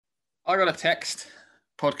I got a text.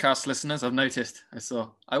 Podcast listeners, I've noticed. I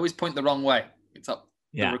always point the wrong way. It's up.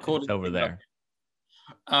 Yeah, the recording it's over there.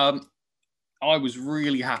 I was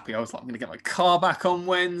really happy. I was like, I'm going to get my car back on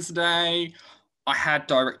Wednesday. I had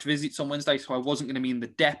direct visits on Wednesday, so I wasn't going to be in the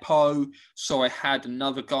depot. So I had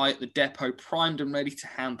another guy at the depot primed and ready to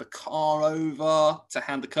hand the car over, to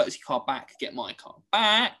hand the courtesy car back, get my car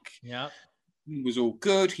back. Yeah. He was all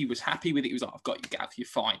good. He was happy with it. He was like, I've got you, Gav, you're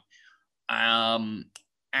fine.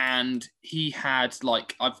 And he had,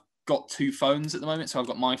 I've got two phones at the moment. So I've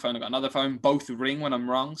got my phone, I've got another phone. Both ring when I'm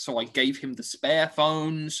rung. So I gave him the spare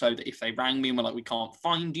phone so that if they rang me and were like, we can't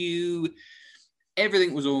find you,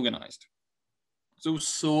 everything was organized. It's all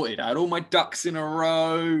sorted. I had all my ducks in a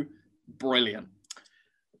row. Brilliant.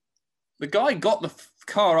 The guy got the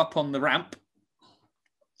car up on the ramp,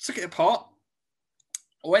 took it apart,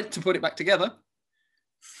 went to put it back together,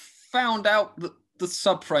 found out that the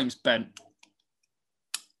subframe's bent.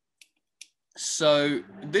 So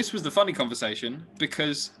this was the funny conversation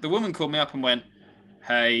because the woman called me up and went,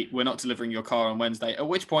 hey, we're not delivering your car on Wednesday, at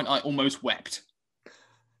which point I almost wept.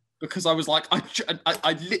 Because I was like,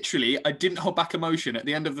 I literally didn't hold back emotion. At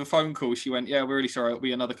the end of the phone call, she went, yeah, we're really sorry. It'll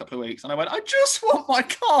be another couple of weeks. And I went, I just want my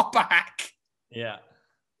car back. Yeah.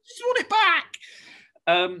 Just want it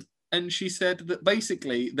back. And she said that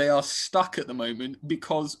basically they are stuck at the moment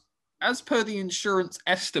because as per the insurance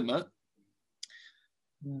estimate,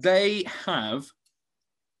 they have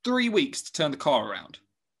 3 weeks to turn the car around.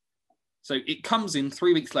 So it comes in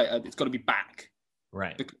 3 weeks later. It's got to be back.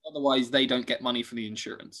 Right. Because otherwise they don't get money for the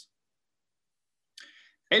insurance.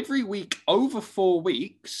 Every week over 4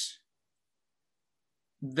 weeks,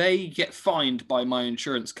 they get fined by my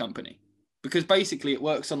insurance company because basically it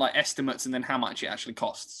works on like estimates and then how much it actually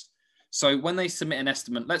costs. So when they submit an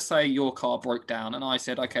estimate, let's say your car broke down and I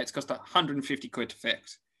said, okay, it's cost 150 quid to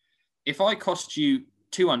fix. If I cost you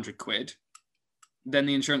 200 quid, then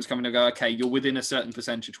the insurance company will go, okay, you're within a certain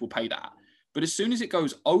percentage, we'll pay that. But as soon as it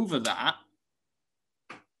goes over that,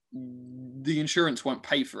 the insurance won't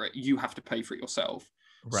pay for it. You have to pay for it yourself.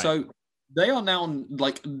 Right. So they are now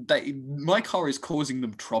my car is causing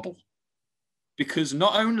them trouble because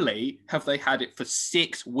not only have they had it for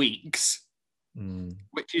 6 weeks,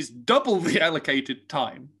 which is double the allocated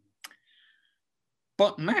time,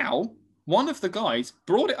 but now one of the guys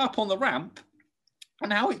brought it up on the ramp,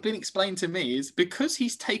 and how it's been explained to me is because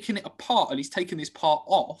he's taken it apart and he's taken this part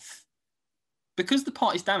off, because the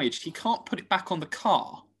part is damaged, he can't put it back on the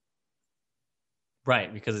car.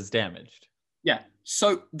 Right, because it's damaged. Yeah,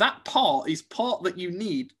 so that part is part that you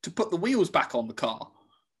need to put the wheels back on the car.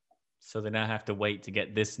 So they now have to wait to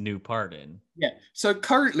get this new part in. Yeah, so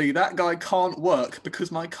currently that guy can't work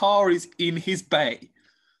because my car is in his bay.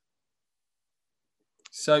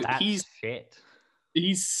 So That's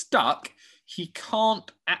he's stuck. He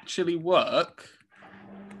can't actually work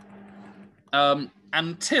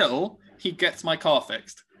until he gets my car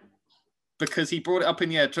fixed. Because he brought it up in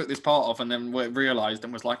the air, took this part off, and then realized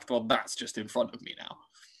and was like, well, that's just in front of me now.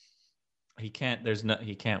 He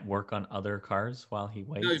can't work on other cars while he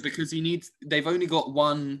waits? No, because they've only got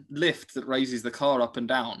one lift that raises the car up and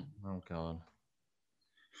down. Oh, God.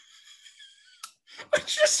 I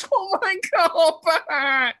just want my car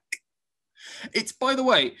back. By the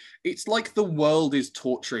way, it's like the world is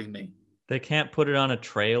torturing me. They can't put it on a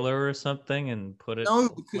trailer or something and put it No,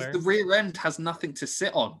 because the rear end has nothing to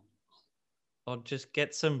sit on. Or just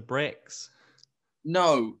get some bricks.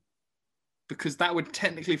 No, because that would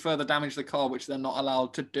technically further damage the car, which they're not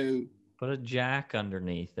allowed to do. Put a jack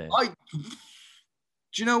underneath it. Do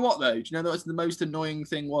you know what, though? Do you know that's the most annoying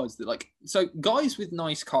thing was? That so guys with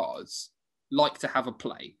nice cars like to have a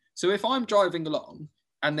play. So if I'm driving along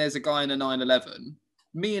and there's a guy in a 911,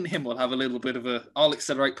 me and him will have a little bit of I'll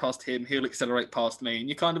accelerate past him, he'll accelerate past me, and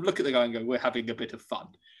you kind of look at the guy and go, we're having a bit of fun.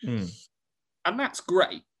 And that's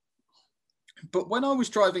great. But when I was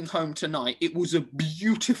driving home tonight, it was a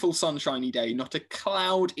beautiful sunshiny day, not a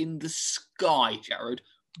cloud in the sky, Jared.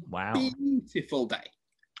 Wow. Beautiful day.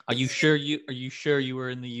 Are you sure you were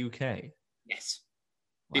in the UK? Yes.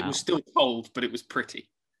 Wow. It was still cold, but it was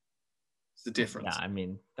pretty. It's the difference. Yeah, I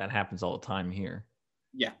mean, that happens all the time here.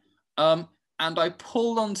 Yeah. And I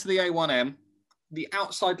pulled onto the A1M. The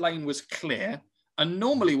outside lane was clear. And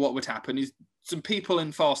normally what would happen is some people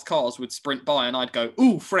in fast cars would sprint by and I'd go,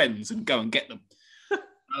 ooh, friends, and go and get them.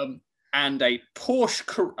 And a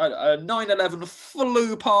Porsche, a 911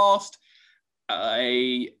 flew past,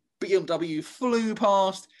 a BMW flew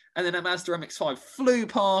past, and then a Mazda MX-5 flew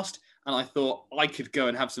past. And I thought I could go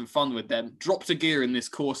and have some fun with them. Dropped a gear in this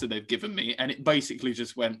Corsa they've given me, and it basically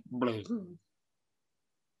just went blue.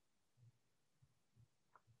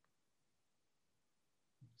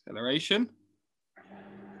 Acceleration.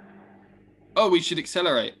 Oh, we should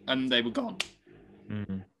accelerate. And they were gone.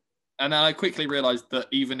 Mm-hmm. And then I quickly realized that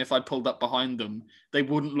even if I pulled up behind them, they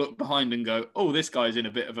wouldn't look behind and go, oh, this guy's in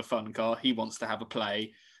a bit of a fun car. He wants to have a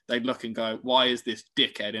play. They'd look and go, why is this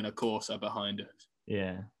dickhead in a Corsa behind us?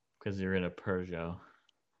 Yeah, because you're in a Peugeot.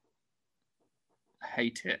 I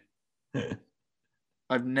hate it.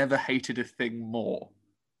 I've never hated a thing more.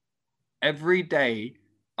 Every day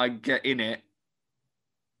I get in it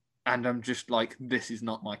and I'm just like, this is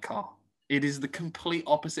not my car. It is the complete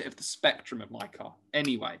opposite of the spectrum of my car.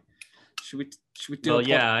 Anyway, should we do Well,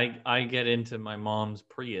 yeah, I get into my mom's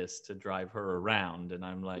Prius to drive her around, and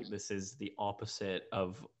I'm like, this is the opposite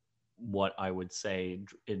of what I would say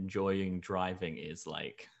enjoying driving is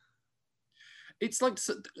like. It's like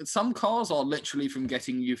some cars are literally from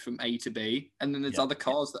getting you from A to B, and then there's other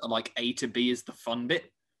cars that are like A to B is the fun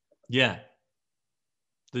bit. Yeah.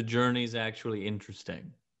 The journey's actually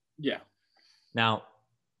interesting. Yeah. Now,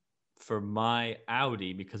 for my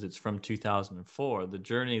Audi, because it's from 2004, the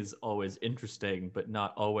journey is always interesting, but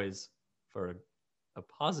not always for a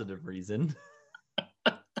positive reason.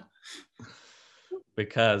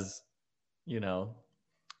 Because, you know,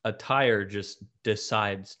 a tire just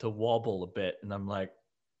decides to wobble a bit, and I'm like,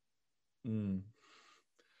 don't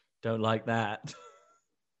like that.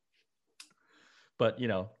 But, you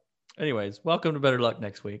know, anyways, welcome to Better Luck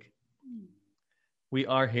Next Week. We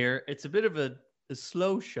are here. It's a bit of a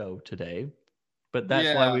slow show today, but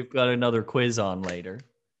that's why we've got another quiz on later.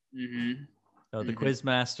 Mm-hmm. So the quiz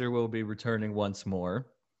master will be returning once more.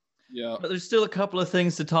 Yeah. But there's still a couple of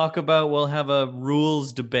things to talk about. We'll have a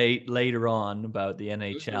rules debate later on about the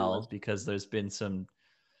NHL because there's been some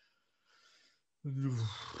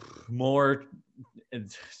more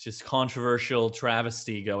just controversial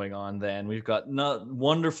travesty going on then. We've got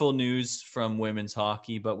wonderful news from women's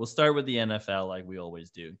hockey, but we'll start with the NFL like we always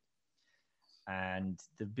do. And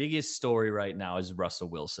the biggest story right now is Russell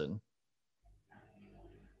Wilson.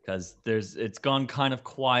 Because it's gone kind of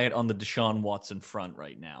quiet on the Deshaun Watson front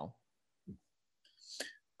right now.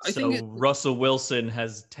 So Russell Wilson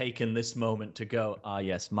has taken this moment to go,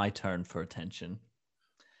 yes, my turn for attention.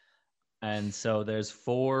 And so there's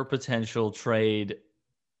 4 potential trade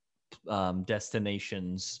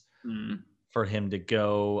destinations for him to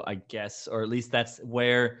go, I guess, or at least that's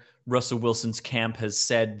where Russell Wilson's camp has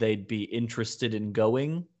said they'd be interested in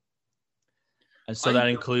going. And so that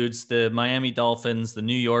includes the Miami Dolphins, the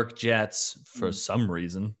New York Jets, for some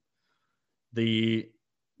reason, the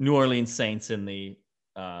New Orleans Saints, and the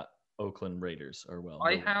Oakland Raiders, or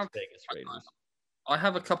Vegas Raiders. I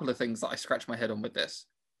have a couple of things that I scratch my head on with this.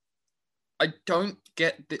 I don't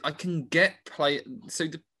get I can get so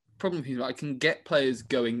the problem is I can get players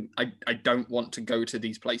going. I don't want to go to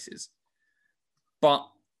these places, but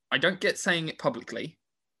I don't get saying it publicly.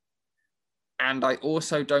 And I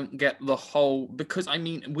also don't get the whole, because I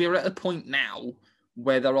mean, we're at a point now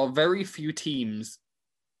where there are very few teams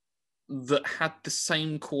that had the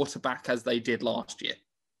same quarterback as they did last year.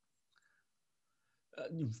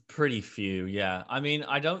 Pretty few, yeah. I mean,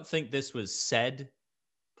 I don't think this was said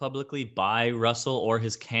publicly by Russell or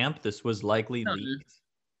his camp. This was likely leaked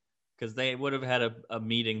because they would have had a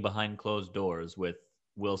meeting behind closed doors with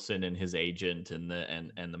Wilson and his agent and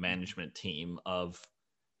the management team of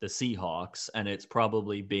the Seahawks, and it's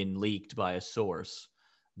probably been leaked by a source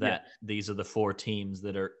that these are the 4 teams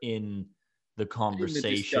that are in the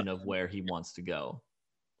conversation of where he wants to go.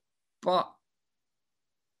 But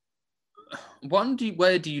one,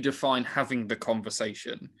 where do you define having the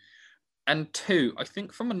conversation? And 2, I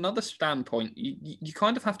think from another standpoint, you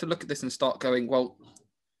kind of have to look at this and start going, well,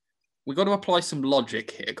 we've got to apply some logic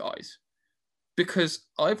here, guys. Because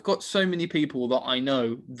I've got so many people that I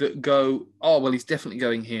know that go, oh, well, he's definitely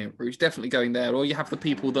going here, or he's definitely going there. Or you have the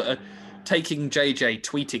people that are taking JJ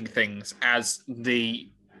tweeting things as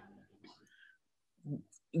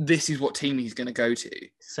this is what team he's going to go to.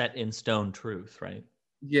 Set in stone truth, right?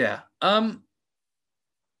 Yeah. I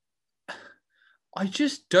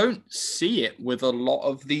just don't see it with a lot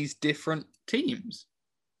of these different teams.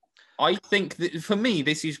 I think that for me,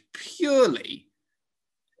 this is purely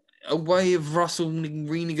a way of Russell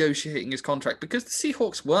renegotiating his contract because the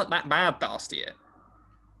Seahawks weren't that bad last year.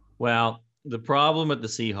 Well, the problem with the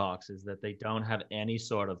Seahawks is that they don't have any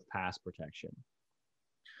sort of pass protection.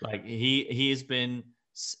 Like he's been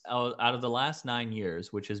out of the last 9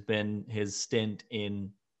 years, which has been his stint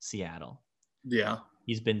in Seattle. Yeah.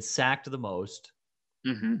 He's been sacked the most,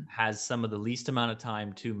 has some of the least amount of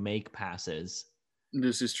time to make passes.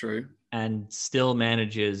 This is true. And still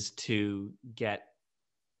manages to get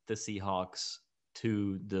the Seahawks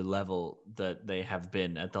to the level that they have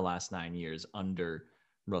been at the last 9 years under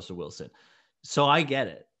Russell Wilson. So I get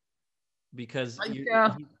it because but he's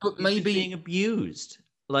maybe being abused.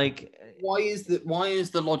 Like, why is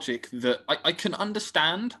the logic that I can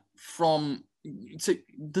understand from? So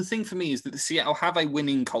the thing for me is that the Seattle have a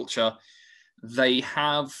winning culture. They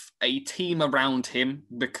have a team around him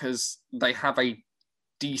because they have a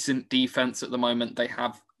decent defense at the moment. They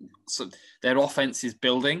have their offense is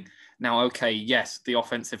building now. Okay, yes, the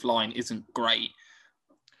offensive line isn't great,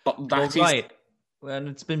 but that is right. And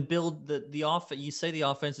it's been built. The offense. You say the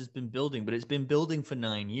offense has been building, but it's been building for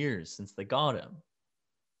 9 years since they got him.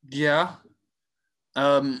 Yeah.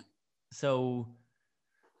 So.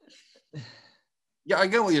 Yeah, I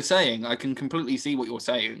get what you're saying. I can completely see what you're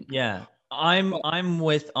saying. Yeah. I'm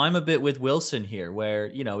a bit with Wilson here, where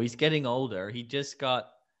he's getting older. He just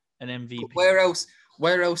got an MVP. Where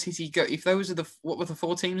else is he go? If those are what were the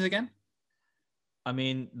 4 teams again? I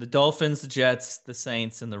mean, the Dolphins, the Jets, the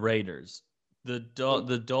Saints, and the Raiders. The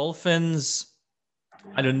Dolphins,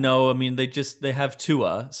 I don't know. I mean, they have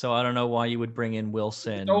Tua, so I don't know why you would bring in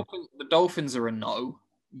Wilson. The Dolphins are a no.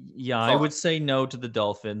 Yeah, I would say no to the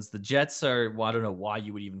Dolphins. The Jets are. Well, I don't know why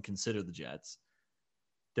you would even consider the Jets.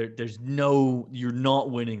 There's no. You're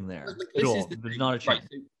not winning there at all. There's not a chance.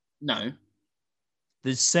 Right, no.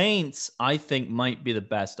 The Saints, I think, might be the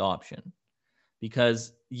best option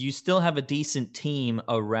because you still have a decent team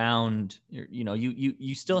around.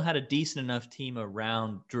 You still had a decent enough team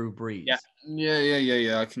around Drew Brees.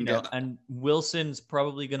 Yeah. I can get that. And Wilson's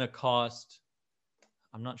probably going to cost.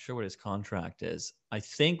 I'm not sure what his contract is. I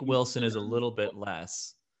think Wilson is a little bit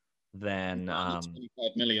less than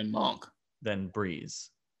 25 million mark than Brees.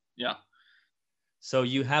 Yeah. So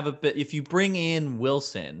you have a bit. If you bring in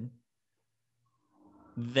Wilson,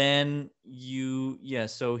 then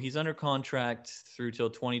so he's under contract through till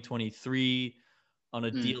 2023 on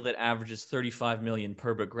a deal that averages 35 million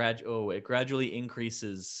per, but it gradually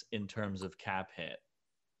increases in terms of cap hit.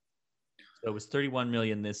 So it was 31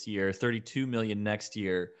 million this year, 32 million next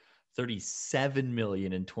year, 37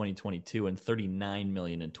 million in 2022, and 39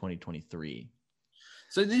 million in 2023.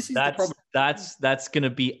 So this is the problem. That's going to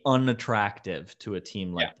be unattractive to a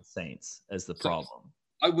team like the Saints as the problem.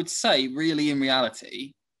 I would say, really, in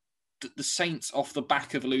reality, that the Saints, off the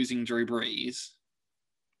back of losing Drew Brees,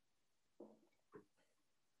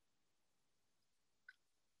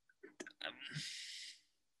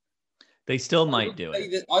 they still might do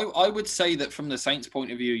it. I would say that from the Saints'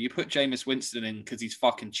 point of view, you put Jameis Winston in because he's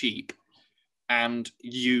fucking cheap, and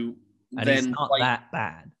he's not that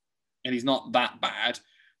bad. And he's not that bad.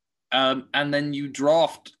 And then you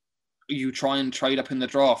try and trade up in the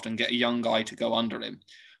draft and get a young guy to go under him.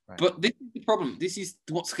 Right. But this is the problem. This is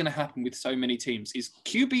what's going to happen with so many teams is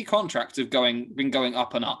QB contracts have been going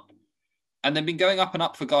up and up. And they've been going up and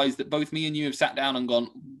up for guys that both me and you have sat down and gone,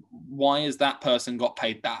 why has that person got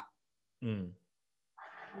paid that?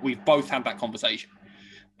 We've both had that conversation.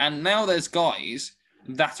 And now there's guys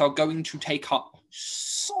that are going to take up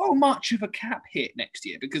so much of a cap hit next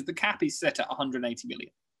year because the cap is set at 180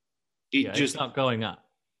 million. It's not going up.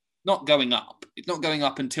 Not going up. It's not going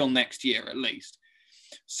up until next year at least.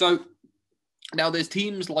 So now there's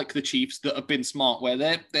teams like the Chiefs that have been smart where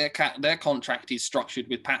their contract is structured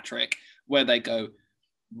with Patrick where they go,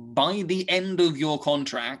 by the end of your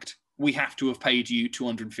contract, we have to have paid you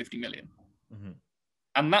 250 million. Mm-hmm.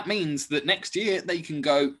 And that means that next year they can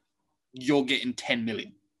go, you're getting 10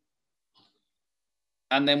 million.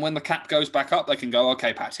 And then when the cap goes back up, they can go,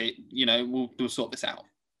 okay, Patty, we'll sort this out.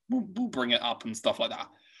 We'll bring it up and stuff like that.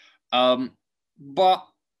 But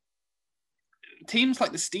teams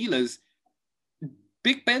like the Steelers,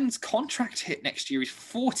 Big Ben's contract hit next year is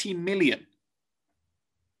 40 million.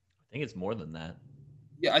 I think it's more than that.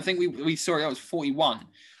 Yeah, I think we saw it was 41.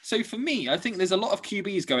 So for me, I think there's a lot of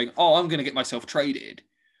QBs going, oh, I'm going to get myself traded.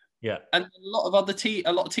 Yeah. And a lot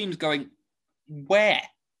of teams going, where?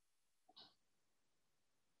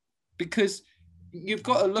 Because you've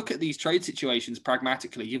got to look at these trade situations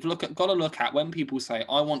pragmatically. You've got to look at when people say,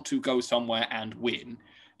 I want to go somewhere and win.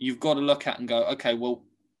 You've got to look at and go, okay, well,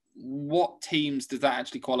 what teams does that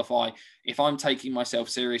actually qualify? If I'm taking myself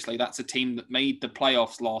seriously, that's a team that made the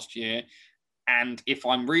playoffs last year. And if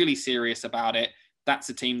I'm really serious about it, that's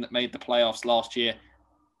a team that made the playoffs last year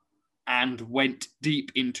and went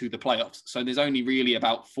deep into the playoffs. So there's only really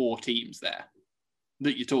about 4 teams there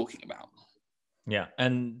that you're talking about. Yeah,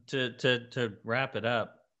 and to wrap it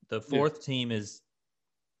up, the 4th team is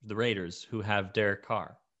the Raiders, who have Derek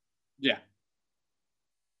Carr. Yeah.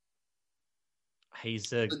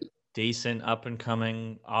 He's a decent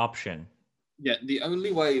up-and-coming option. Yeah, the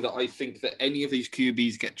only way that I think that any of these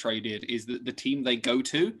QBs get traded is that the team they go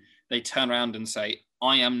to, they turn around and say,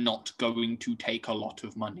 I am not going to take a lot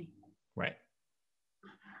of money. Right.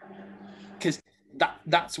 Because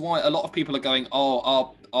that's why a lot of people are going,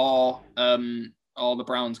 are the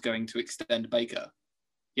Browns going to extend Baker?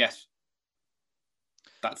 Yes.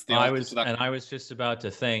 That's the answer to that. And I was just about to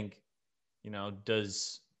think,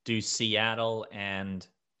 do Seattle and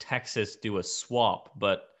Texas do a swap?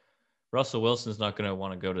 But Russell Wilson's not going to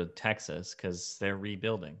want to go to Texas because they're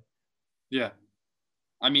rebuilding. Yeah.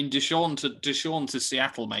 I mean, Deshaun to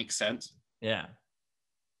Seattle makes sense. Yeah.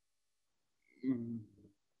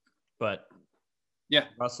 But yeah,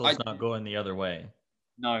 Russell's not going the other way.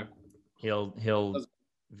 No. He'll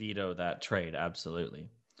veto that trade,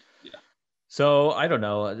 absolutely. Yeah. So, I don't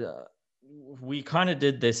know. We kind of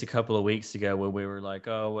did this a couple of weeks ago where we were like,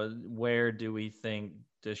 oh, well, where do we think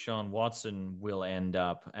Deshaun Watson will end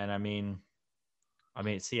up? And I mean,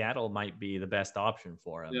 Seattle might be the best option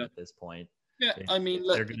for him at this point. Yeah, I mean,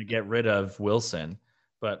 they're going to get rid of Wilson,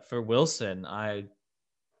 but for Wilson, where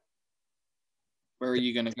are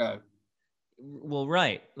you going to go? Well,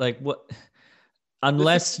 right, like what?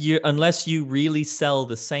 Unless you really sell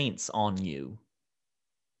the Saints on you.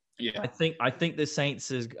 Yeah, I think the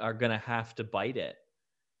Saints are going to have to bite it.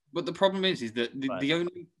 But the problem is that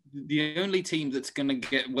the only team that's going to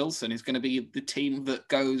get Wilson is going to be the team that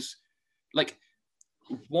goes like.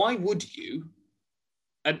 Why would you?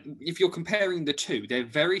 And if you're comparing the two, they're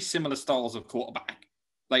very similar styles of quarterback.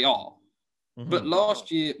 They are. Mm-hmm. But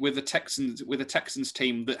last year with the Texans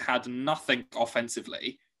team that had nothing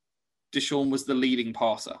offensively, Deshaun was the leading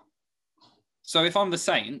passer. So if I'm the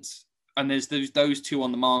Saints and there's those two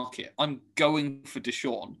on the market, I'm going for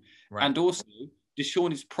Deshaun. Right. And also,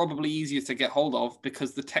 Deshaun is probably easier to get hold of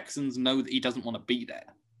because the Texans know that he doesn't want to be there.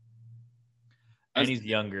 And he's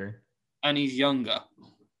younger.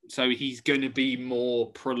 So he's going to be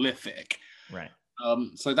more prolific. Right.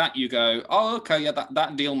 So that you go, oh, okay, yeah,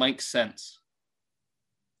 that deal makes sense.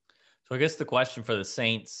 So I guess the question for the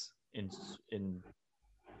Saints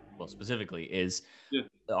specifically is, do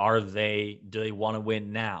they want to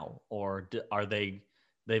win now? Or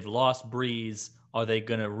they've lost Breeze. Are they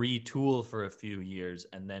going to retool for a few years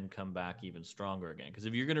and then come back even stronger again? Because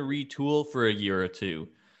if you're going to retool for a year or two,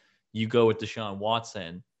 you go with Deshaun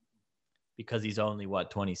Watson because he's only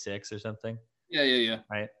 26 or something. Yeah.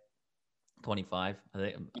 Right. 25, I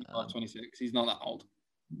think. 26. He's not that old.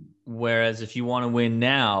 Whereas if you want to win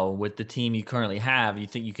now with the team you currently have, you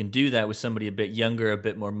think you can do that with somebody a bit younger, a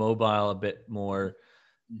bit more mobile, a bit more.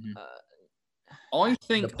 I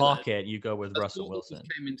think the pocket. You go with Russell Wilson.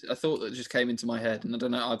 A thought that just came into my head, and I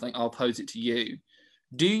don't know. I think I'll pose it to you.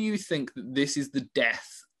 Do you think that this is the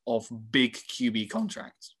death of big QB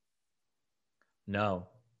contracts? No.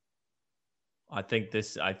 I think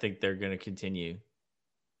they're going to continue.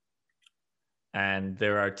 And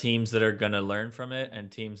there are teams that are going to learn from it and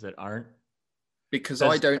teams that aren't. Because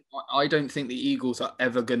I don't think the Eagles are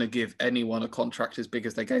ever going to give anyone a contract as big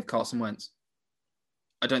as they gave Carson Wentz.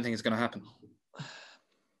 I don't think it's going to happen.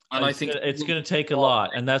 And I think it's going to take a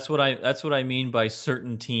lot, and that's what I mean by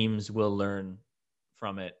certain teams will learn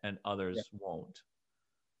from it and others won't.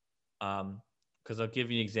 Because I'll give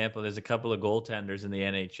you an example. There's a couple of goaltenders in the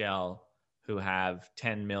NHL who have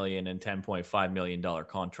 $10 million and $10.5 million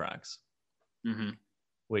contracts,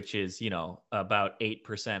 which is, about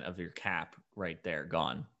 8% of your cap right there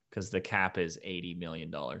gone, because the cap is $80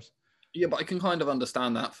 million. Yeah, but I can kind of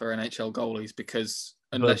understand that for NHL goalies because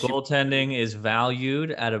goaltending is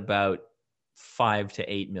valued at about $5 to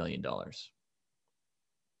 $8 million.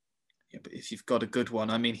 Yeah, but if you've got a good one,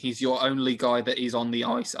 I mean, he's your only guy that is on the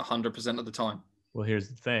ice 100% of the time. Well, here's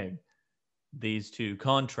the thing. These two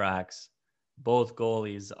contracts, both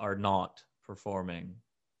goalies are not performing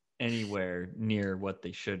anywhere near what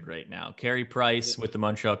they should right now. Carey Price with the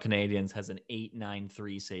Montreal Canadiens has an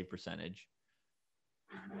 .893 save percentage,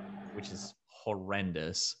 which is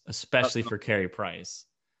horrendous, especially for Carey Price.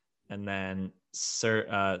 And then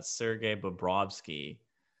Sergei Bobrovsky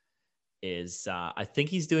is, I think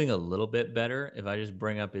he's doing a little bit better if I just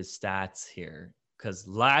bring up his stats here. Because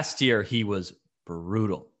last year he was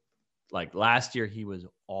brutal. Like last year he was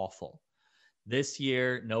awful. This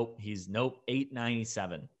year, he's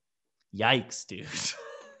 897. Yikes, dude. It's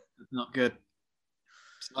not good.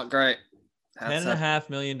 It's not great. $10.5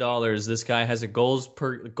 million. This guy has a goals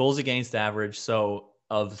against average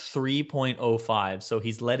of 3.05. So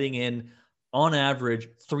he's letting in, on average,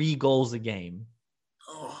 3 goals a game.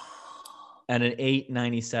 And an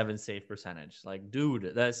 .897 save percentage. Like,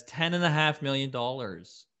 dude, that's $10.5 million.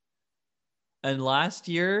 And last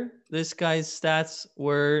year, this guy's stats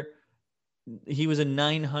were, he was a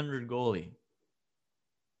 .900 goalie.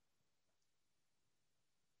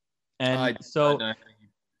 And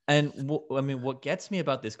And I mean, what gets me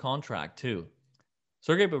about this contract too,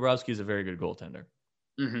 Sergei Bobrovsky is a very good goaltender.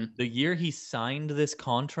 Mm-hmm. The year he signed this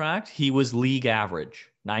contract, he was league average,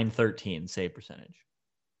 913 save percentage.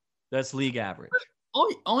 That's league average.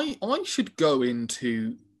 I should go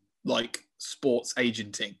into like sports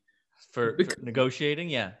agenting For negotiating,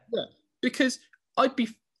 yeah. Yeah, because I'd be,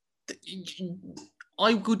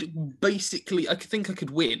 I would basically, I think I could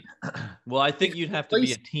win. Well, I think you'd have to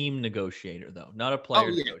be a team negotiator though, not a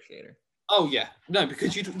player negotiator. Oh yeah, no,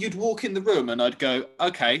 because you'd walk in the room and I'd go,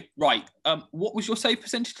 okay, right. What was your save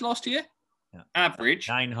percentage last year? Yeah. Average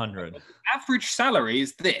 900. Average salary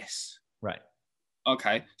is this. Right.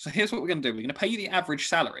 Okay, so here's what we're going to do. We're going to pay you the average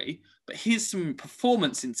salary, but here's some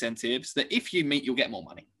performance incentives that if you meet, you'll get more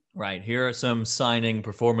money. Right. Here are some signing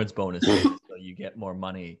performance bonuses, so you get more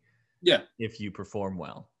money. Yeah. If you perform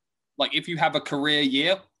well. Like if you have a career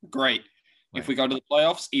year, great. Right. If we go to the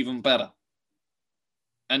playoffs, even better.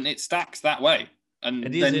 And it stacks that way. And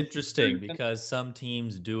it is interesting because some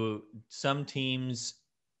teams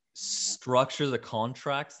structure the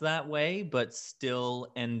contracts that way, but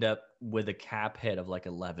still end up with a cap hit of like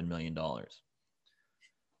 $11 million.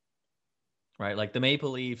 Right? Like the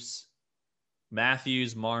Maple Leafs,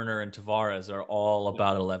 Matthews, Marner, and Tavares are all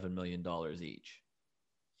about $11 million each.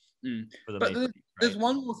 For the but Maple Leafs, there's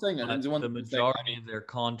one more thing. The majority of their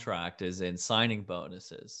contract is in signing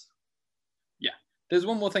bonuses. Yeah. There's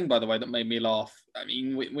one more thing, by the way, that made me laugh. I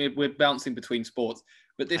mean, we're bouncing between sports,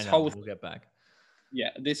 but we'll get back.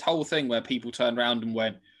 Yeah, this whole thing where people turned around and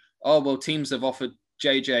went, "Oh well, teams have offered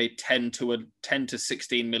JJ 10 to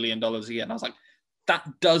 $16 million a year," and I was like, that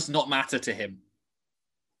does not matter to him.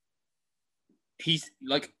 He's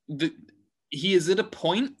like he is at a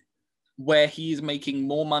point where he is making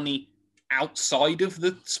more money outside of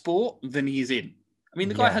the sport than he's in. I mean,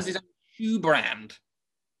 the guy has his own shoe brand.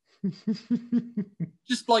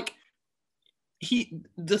 Just like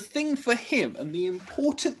the thing for him and the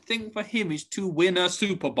important thing for him is to win a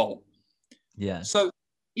Super Bowl. Yeah. So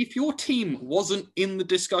if your team wasn't in the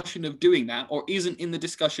discussion of doing that or isn't in the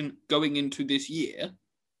discussion going into this year,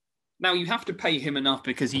 now you have to pay him enough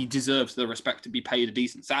because he deserves the respect to be paid a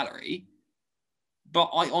decent salary. But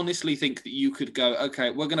I honestly think that you could go,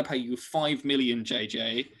 okay, we're going to pay you $5 million,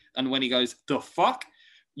 JJ. And when he goes, the fuck?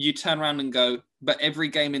 You turn around and go, but every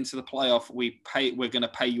game into the playoff, we're going to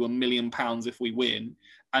pay you £1 million if we win.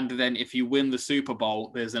 And then if you win the Super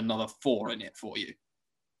Bowl, there's another 4 in it for you.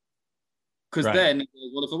 Because then,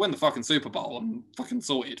 well, if I win the fucking Super Bowl, I'm fucking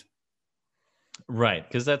sorted. Right,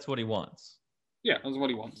 because that's what he wants. Yeah, that's what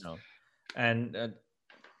he wants. No. And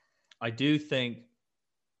I do think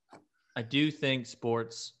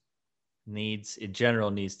sports needs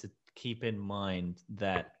to keep in mind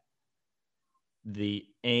that the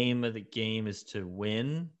aim of the game is to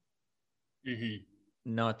win,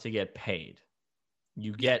 not to get paid.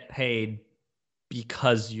 You get paid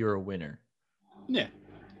because you're a winner. Yeah.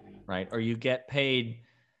 Right? Or you get paid,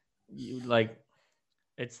 And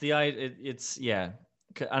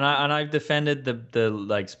I've defended the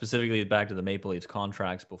like specifically back to the Maple Leafs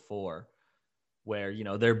contracts before, where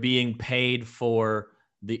they're being paid for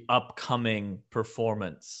the upcoming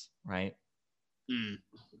performance, right?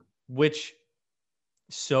 Which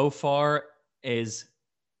so far is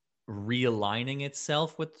realigning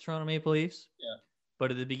itself with the Toronto Maple Leafs. Yeah.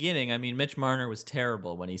 But at the beginning, I mean, Mitch Marner was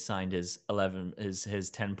terrible when he signed his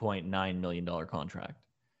 $10.9 million contract.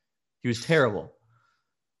 He was terrible.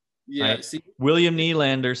 Yeah. Right? William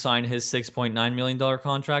Nylander signed his $6.9 million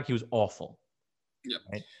contract. He was awful. Yeah.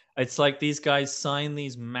 Right? It's like these guys sign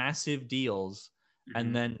these massive deals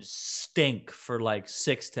and then stink for like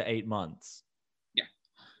 6 to 8 months. Yeah.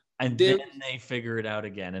 And then they figure it out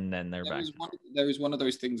again, and then they're back. There is one of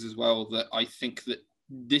those things as well that I think that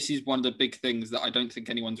this is one of the big things that I don't think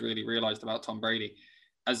anyone's really realized about Tom Brady.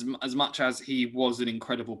 As much as he was an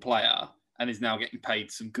incredible player and is now getting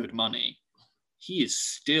paid some good money, he is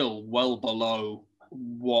still well below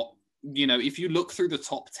what, if you look through the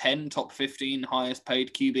top 10, top 15 highest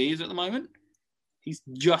paid QBs at the moment, he's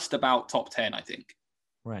just about top 10, I think.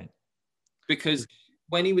 Right. Because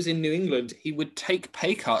when he was in New England, he would take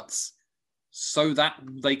pay cuts so that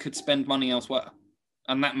they could spend money elsewhere.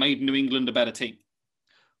 And that made New England a better team.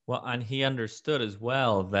 Well, and he understood as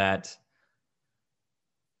well that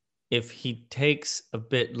if he takes a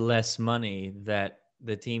bit less money, that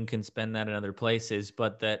the team can spend that in other places,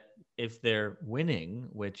 but that if they're winning,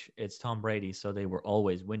 which it's Tom Brady, so they were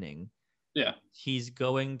always winning, he's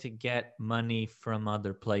going to get money from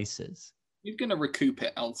other places. He's going to recoup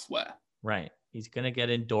it elsewhere. Right. He's going to get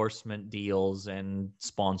endorsement deals and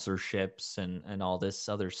sponsorships and all this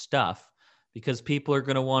other stuff because people are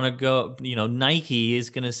going to want to go, Nike is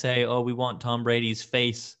going to say, oh, we want Tom Brady's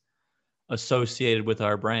face associated with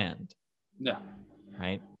our brand. Yeah.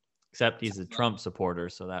 Right. Except he's a Trump supporter,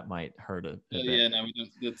 so that might hurt a bit. Yeah, no,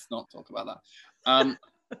 let's not talk about that.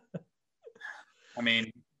 I mean,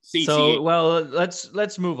 CTE. So, well,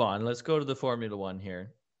 let's move on. Let's go to the Formula One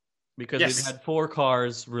here, because we've had 4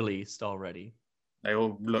 cars released already. They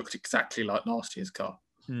all looked exactly like last year's car.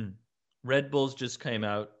 Red Bulls just came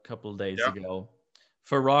out a couple of days ago.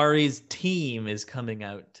 Ferrari's team is coming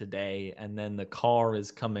out today, and then the car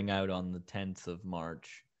is coming out on the 10th of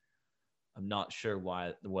March. I'm not sure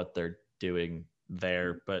what they're doing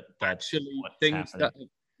there, but that's actually things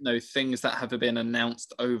that have been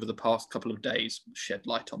announced over the past couple of days shed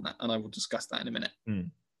light on that, and I will discuss that in a minute.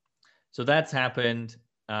 So that's happened,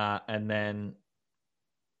 and then,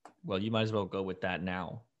 well, you might as well go with that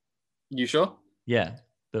now. You sure? Yeah,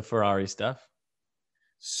 the Ferrari stuff.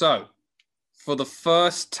 So, for the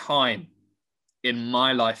first time in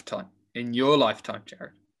my lifetime, in your lifetime,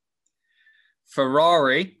 Jared,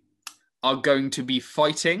 Ferrari are going to be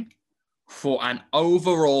fighting for an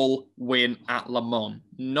overall win at Le Mans.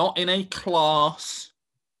 Not in a class,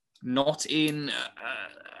 not in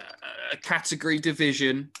a category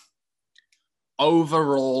division.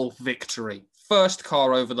 Overall victory. First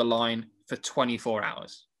car over the line for 24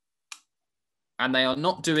 hours. And they are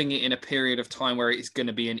not doing it in a period of time where it is going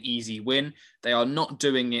to be an easy win. They are not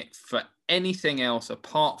doing it for anything else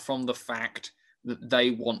apart from the fact that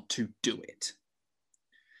they want to do it.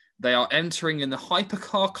 They are entering in the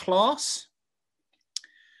hypercar class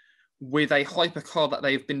with a hypercar that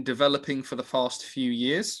they've been developing for the past few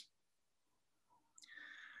years.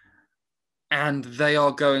 And they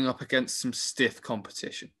are going up against some stiff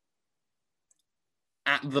competition.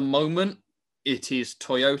 At the moment, it is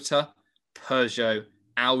Toyota, Peugeot,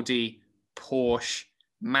 Audi, Porsche,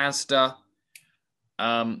 Mazda.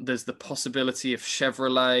 There's the possibility of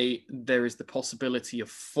Chevrolet. There is the possibility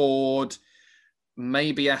of Ford.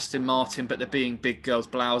 Maybe Aston Martin, but they're being big girls'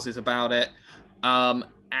 blouses about it.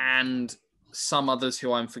 And some others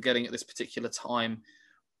who I'm forgetting at this particular time.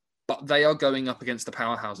 But they are going up against the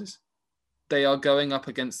powerhouses. They are going up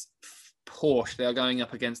against Porsche. They are going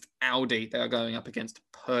up against Audi. They are going up against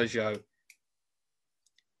Peugeot.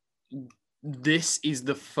 This is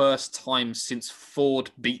the first time since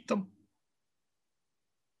Ford beat them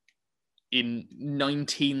in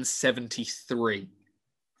 1973.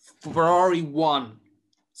 Ferrari won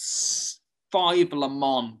 5 Le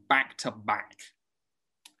Mans back to back.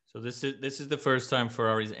 So this is the first time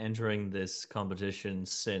Ferrari's entering this competition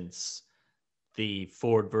since the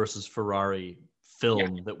Ford versus Ferrari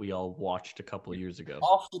film that we all watched a couple of years ago.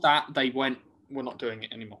 After that, they went, we're not doing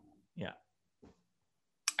it anymore. Yeah.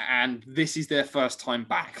 And this is their first time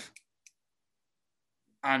back.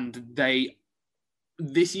 And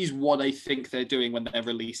this is what I think they're doing when they're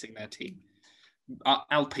releasing their team.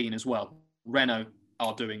 Alpine as well. Renault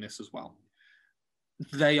are doing this as well.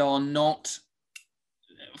 They are not...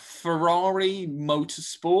 Ferrari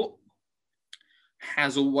Motorsport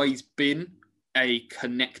has always been a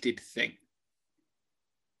connected thing.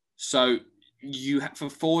 So for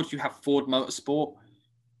Ford, you have Ford Motorsport,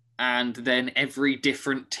 and then every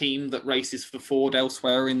different team that races for Ford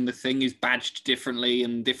elsewhere in the thing is badged differently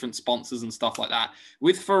and different sponsors and stuff like that.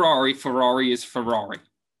 With Ferrari, Ferrari is Ferrari.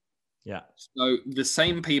 Yeah. So the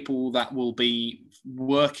same people that will be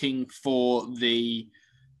working for the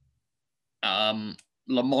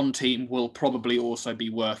Le Mans team will probably also be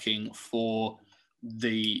working for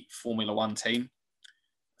the Formula One team.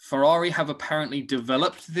 Ferrari have apparently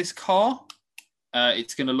developed this car.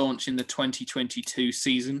 It's going to launch in the 2022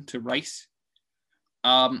 season to race.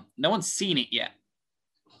 No one's seen it yet.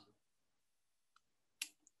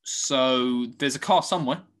 So there's a car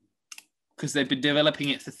somewhere because they've been developing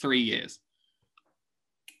it for 3 years.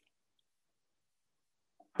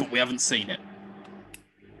 But we haven't seen it.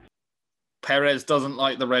 Perez doesn't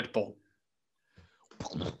like the Red Bull.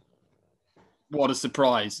 What a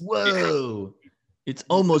surprise. Whoa. It's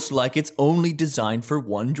almost like it's only designed for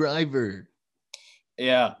one driver.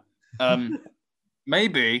 Yeah.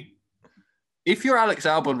 Maybe if you're Alex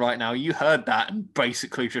Albon right now, you heard that and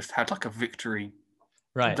basically just had like a victory.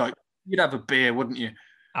 Right. Like, you'd have a beer, wouldn't you?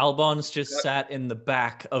 Albon's just sat in the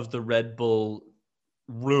back of the Red Bull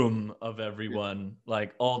room of everyone,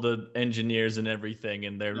 like all the engineers and everything,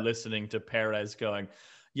 and they're listening to Perez going,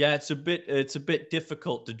 yeah, it's a bit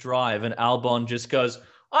difficult to drive, and Albon just goes,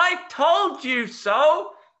 I told you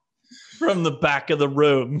so, from the back of the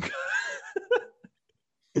room.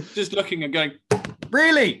 Just looking and going,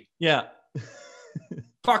 really? Yeah.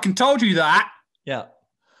 Fucking told you that. Yeah.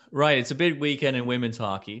 Right. It's a big weekend in women's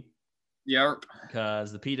hockey. Yep.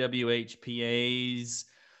 Because the PWHPA's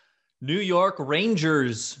New York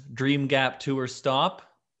Rangers Dream Gap Tour stop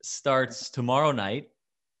starts tomorrow night.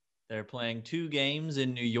 They're playing 2 games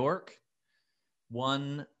in New York.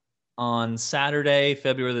 One on Saturday,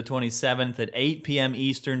 February the 27th at 8 p.m.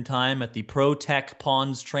 Eastern Time at the Pro Tech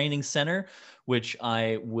Ponds Training Center, which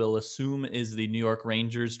I will assume is the New York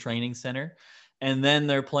Rangers Training Center. And then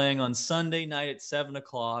they're playing on Sunday night at 7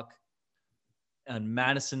 o'clock on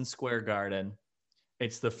Madison Square Garden.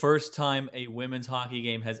 It's the first time a women's hockey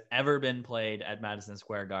game has ever been played at Madison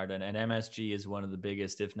Square Garden, and MSG is one of the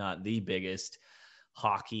biggest, if not the biggest,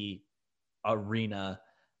 hockey arena,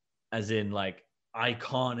 as in like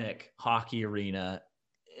iconic hockey arena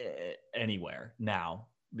anywhere now,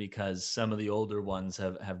 because some of the older ones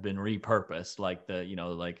have been repurposed, like the, you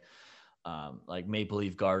know, like Maple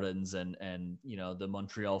Leaf Gardens and you know, the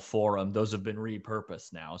Montreal Forum. Those have been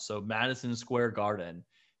repurposed now. So Madison Square Garden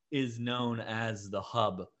is known as the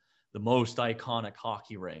hub, the most iconic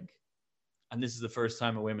hockey rink. And this is the first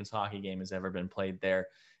time a women's hockey game has ever been played there.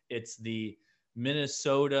 It's the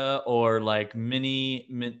Minnesota or like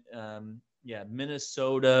Minnesota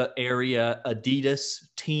area Adidas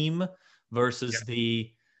team versus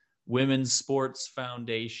the Women's Sports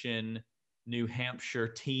Foundation New Hampshire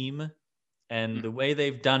team. And the way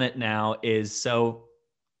they've done it now is, so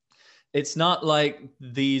it's not like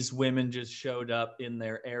these women just showed up in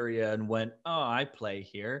their area and went, oh, I play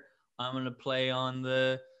here, I'm going to play on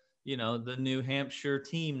the, you know, the New Hampshire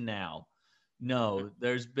team now. No,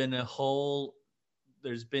 there's been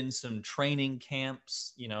some training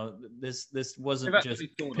camps. You know, this wasn't just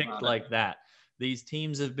picked like that. These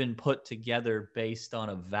teams have been put together based on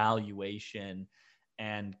evaluation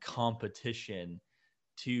and competition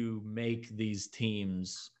to make these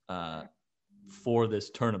teams for this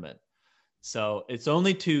tournament. So it's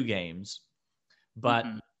only 2 games, but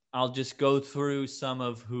I'll just go through some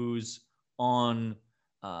of who's on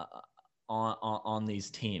these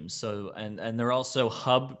teams. So and they're also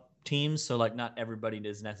hub teams. So like not everybody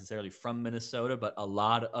is necessarily from Minnesota, but a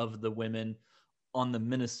lot of the women on the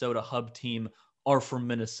Minnesota hub team are from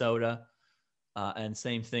Minnesota. And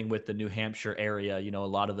same thing with the New Hampshire area. You know, a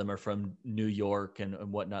lot of them are from New York and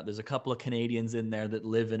whatnot. There's a couple of Canadians in there that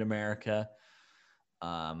live in America.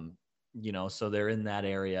 You know, so they're in that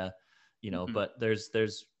area, you know, but there's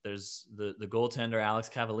the goaltender, Alex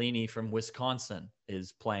Cavallini from Wisconsin,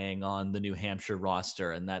 is playing on the New Hampshire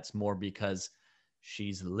roster. And that's more because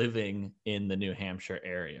she's living in the New Hampshire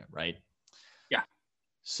area, right? Yeah.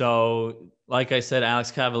 So, like I said,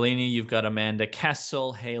 Alex Cavallini, you've got Amanda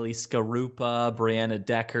Kessel, Haley Skarupa, Brianna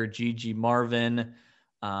Decker, Gigi Marvin,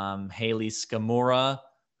 Haley Skamura,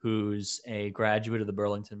 who's a graduate of the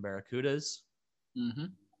Burlington Barracudas.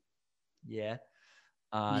 Yeah.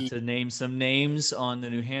 To name some names on the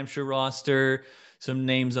New Hampshire roster, some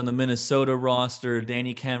names on the Minnesota roster: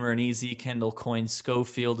 Danny Cameronese, Kendall Coyne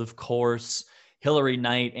Schofield, of course, Hillary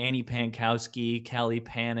Knight, Annie Pankowski, Kelly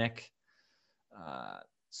Panic.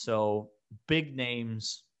 So big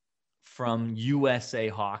names from USA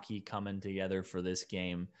Hockey coming together for this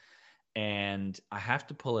game. And I have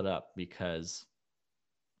to pull it up because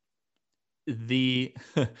the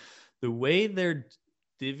way they're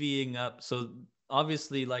divvying up. So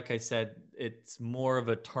obviously, like I said, it's more of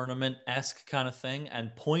a tournament-esque kind of thing,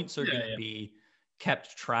 and points are going to be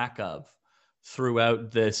kept track of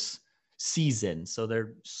throughout this season. So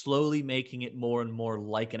they're slowly making it more and more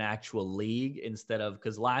like an actual league, instead of,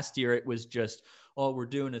 because last year it was just, oh, we're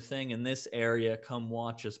doing a thing in this area, come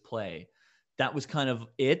watch us play. That was kind of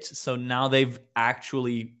it. So now they've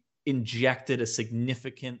actually injected a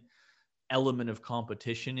significant element of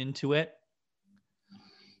competition into it.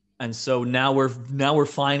 And so now we're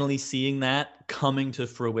finally seeing that coming to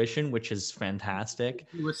fruition, which is fantastic.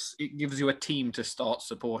 It gives you a team to start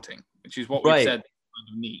supporting, which is what we've said we kind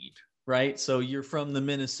of need. Right. So you're from the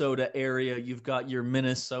Minnesota area. You've got your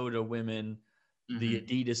Minnesota women, the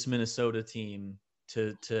Adidas Minnesota team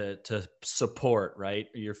to support, right?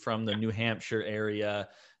 You're from the New Hampshire area,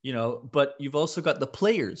 you know, but you've also got the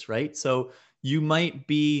players, right? So you might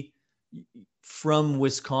be from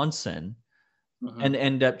Wisconsin and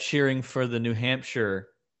end up cheering for the New Hampshire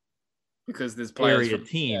because there's players area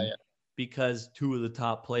team because 2 of the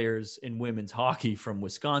top players in women's hockey from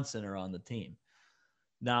Wisconsin are on the team.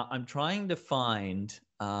 Now I'm trying to find,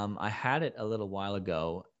 I had it a little while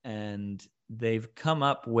ago, and they've come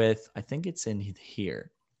up with, I think it's in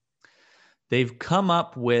here. They've come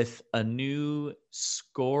up with a new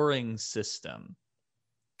scoring system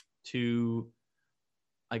to,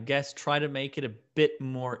 I guess, try to make it a bit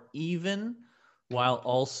more even, while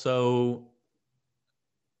also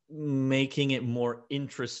making it more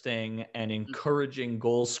interesting and encouraging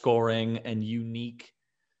goal scoring and unique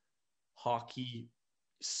hockey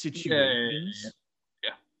situations.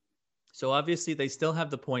 Yeah. So obviously they still have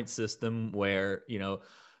the point system where,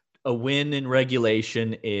 a win in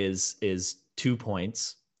regulation is 2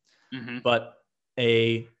 points, but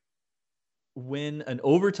an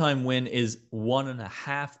overtime win is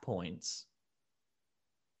 1.5 points.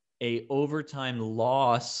 A overtime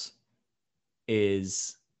loss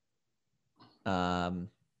is, actually,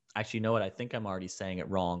 you know what? I think I'm already saying it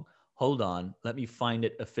wrong. Hold on. Let me find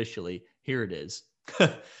it officially. Here it is.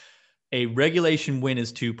 A regulation win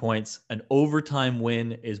is 2 points. An overtime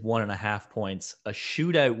win is 1.5 points. A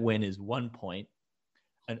shootout win is 1 point.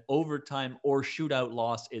 An overtime or shootout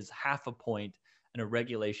loss is 0.5 point. And a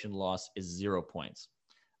regulation loss is 0 points.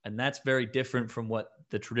 And that's very different from what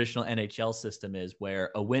the traditional NHL system is,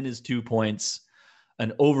 where a win is 2 points,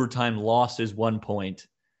 an overtime loss is 1 point,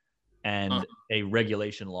 and a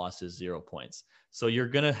regulation loss is 0 points. So you're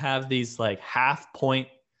going to have these like 0.5 point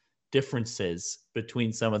differences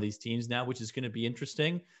between some of these teams now, which is going to be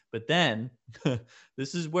interesting. But then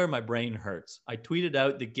this is where my brain hurts. I tweeted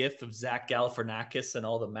out the gif of Zach Galifianakis and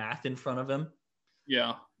all the math in front of him.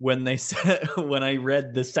 Yeah. When I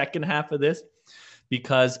read the second half of this,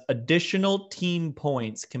 because additional team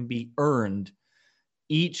points can be earned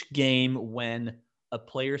each game when a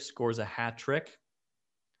player scores a hat trick,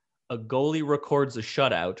 a goalie records a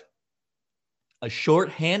shutout, a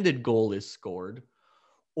shorthanded goal is scored,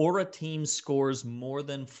 or a team scores more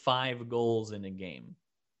than 5 goals in a game.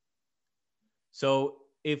 So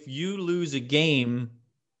if you lose a game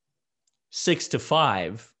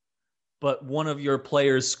 6-5, but one of your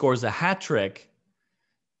players scores a hat trick,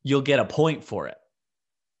 you'll get a point for it.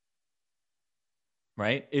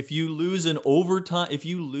 Right? If you lose in overtime, so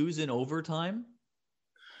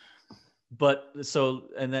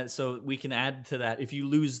we can add to that. If you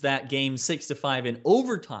lose that game 6-5 in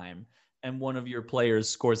overtime and one of your players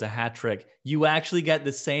scores a hat trick, you actually get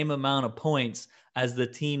the same amount of points as the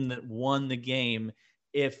team that won the game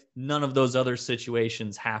if none of those other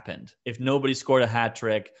situations happened. If nobody scored a hat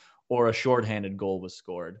trick or a shorthanded goal was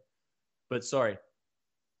scored. But sorry,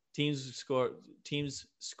 teams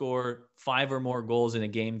score 5 or more goals in a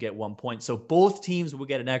game, get 1 point. So both teams will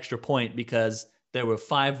get an extra point because there were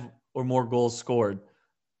 5 or more goals scored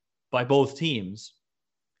by both teams.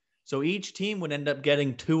 So each team would end up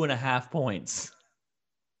getting 2.5 points,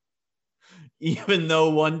 even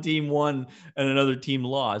though one team won and another team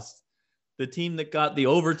lost. The team that got the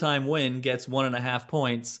overtime win gets 1.5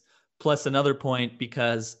 points plus another point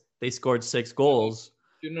because they scored 6 goals,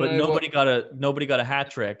 but nobody got a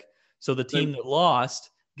hat trick. So the team that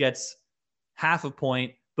lost gets 0.5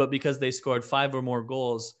 point, but because they scored 5 or more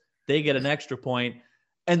goals, they get an extra point.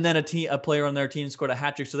 And then a player on their team scored a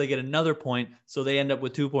hat trick, so they get another point. So they end up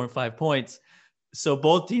with 2.5 points. So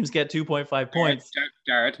both teams get 2.5 points,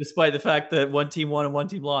 Jared, despite the fact that one team won and one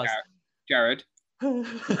team lost. Jared.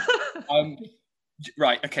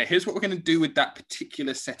 Right. Okay. Here's what we're going to do with that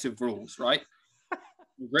particular set of rules. Right.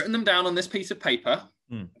 We've written them down on this piece of paper.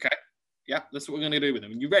 Okay. Yeah. That's what we're going to do with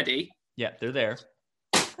them. You ready? Yeah, they're there.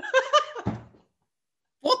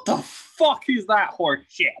 What the fuck is that horse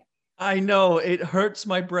shit? I know, it hurts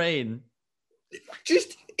my brain.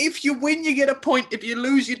 Just if you win, you get a point. If you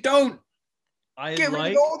lose, you don't. Get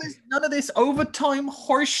rid of all this. None of this overtime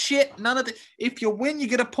horse shit. None of the. If you win, you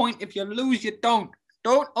get a point. If you lose, you don't.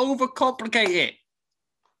 Don't overcomplicate it.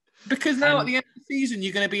 Because now at the end of the season,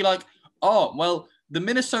 you're going to be like, oh well, the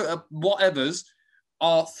Minnesota whatevers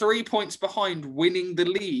are 3 points behind winning the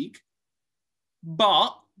league,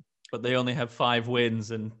 but they only have 5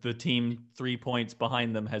 wins, and the team 3 points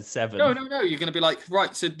behind them has 7. No. You're going to be like,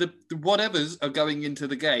 right, so the whatevers are going into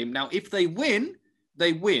the game. Now, if they win,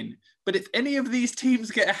 they win. But if any of these teams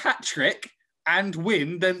get a hat trick and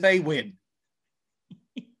win, then they win.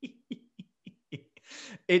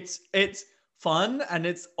 It's fun and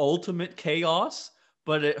it's ultimate chaos,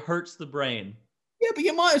 but it hurts the brain. Yeah, but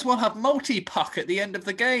you might as well have multi-puck at the end of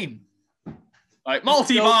the game. Like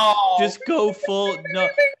multi-ball. Just go full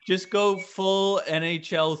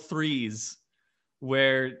NHL 3s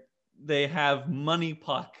where they have money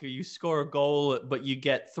puck. You score a goal, but you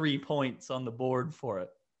get 3 points on the board for it.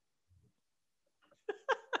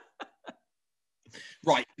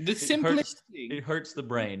 Right. The simplest thing. It hurts the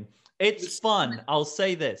brain. It's fun. I'll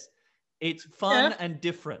say this. It's fun and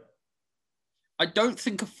different. I don't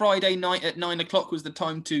think a Friday night at 9 o'clock was the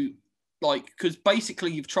time to, because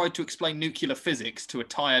basically you've tried to explain nuclear physics to a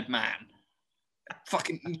tired man.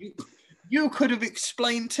 Fucking, you could have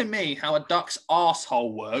explained to me how a duck's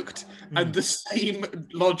arsehole worked, and the same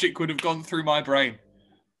logic would have gone through my brain.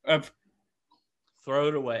 Throw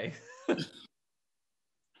it away.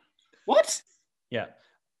 What? Yeah.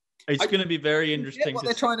 It's going to be very interesting. What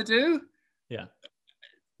they're trying to do? Yeah.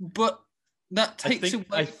 But that takes away.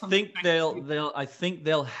 I think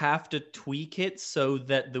they'll have to tweak it so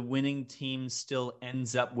that the winning team still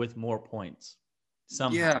ends up with more points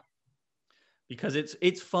somehow. Yeah. Because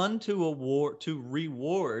it's fun to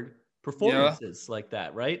reward performances like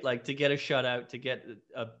that, right? Like to get a shutout, to get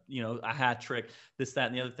a hat trick, this, that,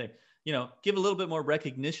 and the other thing. Give a little bit more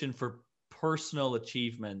recognition for personal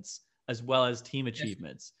achievements as well as team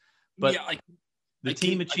achievements. But the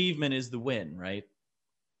team achievement is the win, right?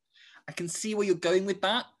 I can see where you're going with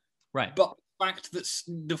that. Right. But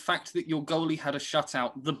the fact that your goalie had a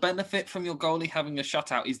shutout, the benefit from your goalie having a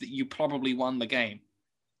shutout is that you probably won the game.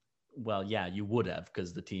 Well, yeah, you would have,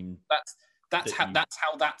 because the team. That's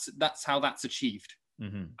how that's achieved.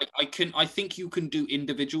 Mm-hmm. I think you can do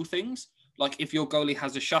individual things. Like if your goalie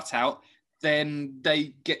has a shutout, then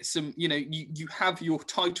they get some. You have your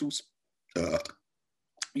titles.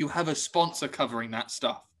 You have a sponsor covering that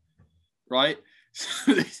stuff, right?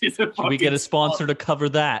 So this is Should we get a sponsor to cover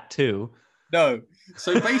that too? No.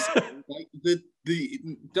 So basically, the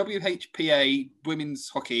WHPA women's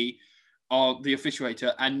hockey are the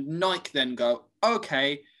officiator, and Nike then go,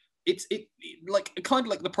 okay, it's like kind of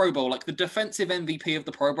like the Pro Bowl, like the defensive MVP of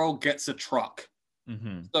the Pro Bowl gets a truck.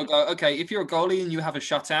 Mm-hmm. So go, okay, if you're a goalie and you have a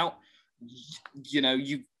shutout,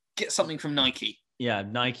 you get something from Nike. Yeah,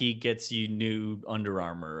 Nike gets you new Under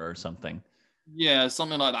Armour or something. Yeah,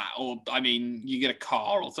 something like that. Or, you get a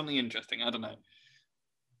car or something interesting. I don't know.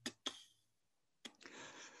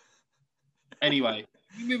 Anyway,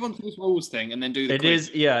 we move on to this rules thing and then do the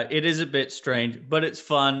quiz. It is a bit strange, but it's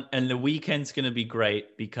fun. And the weekend's going to be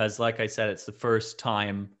great because, like I said, it's the first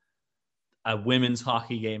time a women's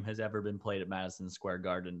hockey game has ever been played at Madison Square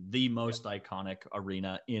Garden, the most iconic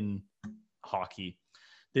arena in hockey.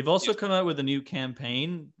 They've also come out with a new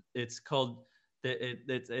campaign. It's called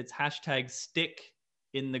it's hashtag stick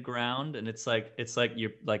in the ground, and it's like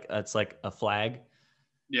a flag.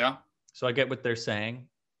 Yeah. So I get what they're saying.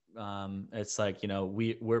 It's like,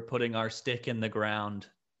 we're putting our stick in the ground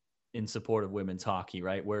in support of women's hockey,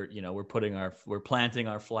 right? We're planting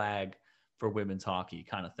our flag for women's hockey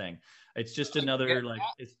kind of thing. It's just another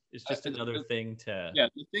it's just another thing to. Yeah,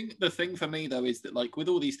 the thing for me though is that like with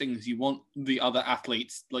all these things, you want the other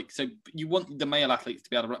athletes so you want the male athletes to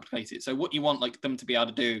be able to replicate it. So what you want like them to be able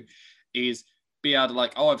to do is be able to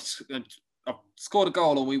like, I've scored a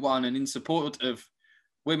goal or we won, and in support of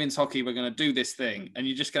women's hockey, we're going to do this thing, and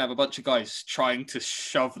you're just going to have a bunch of guys trying to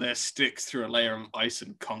shove their sticks through a layer of ice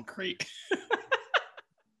and concrete.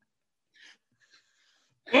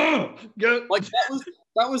 Like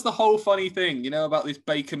that was the whole funny thing, about this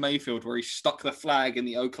Baker Mayfield where he stuck the flag in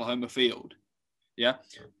the Oklahoma field. Yeah,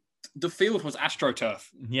 the field was AstroTurf.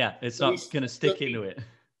 Yeah, it's not going to stick into it.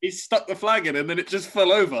 He stuck the flag in, and then it just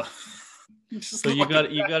fell over. So you got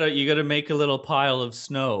to make a little pile of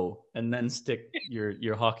snow and then stick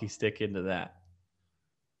your hockey stick into that.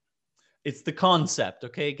 It's the concept,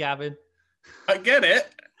 okay, Gavin? I get it.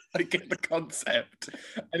 I get the concept,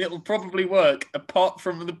 and it'll probably work apart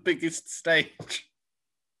from the biggest stage.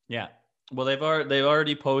 Yeah. Well, they've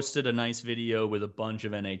already posted a nice video with a bunch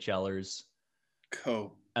of NHLers.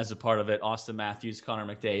 Cool. As a part of it, Austin Matthews,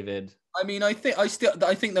 Connor McDavid.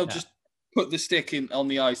 I think they'll just put the stick in on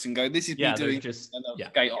the ice and go, this is me doing just, and they'll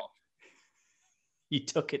skate off. You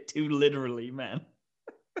took it too literally, man.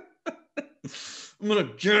 I'm going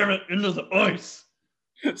to jam it into the ice.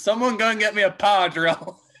 Someone go and get me a power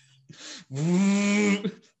drill.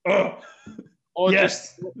 Or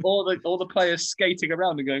yes. all the players skating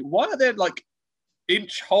around and going, why are there like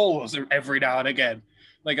inch holes every now and again?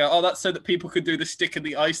 They go, oh, that's so that people could do the stick in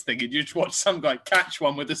the ice thing, and you just watch some guy catch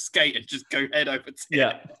one with a skate and just go head over to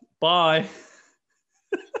it. Bye.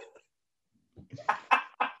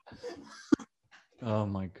 Oh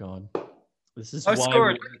my god. This is This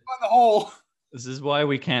is why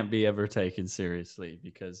we can't be ever taken seriously,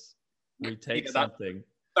 because we take something.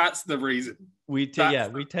 That's the reason. We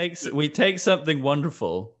take something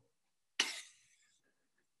wonderful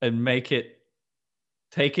and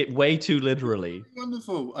take it way too literally.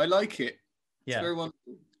 Wonderful. I like it. Yeah. It's very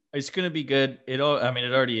wonderful. It's going to be good. It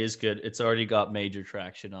already is good. It's already got major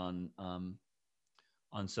traction on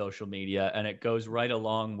social media, and it goes right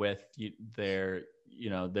along with their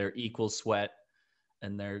equal sweat,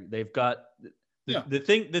 and they've got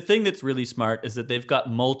the thing that's really smart is that they've got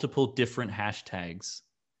multiple different hashtags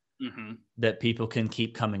that people can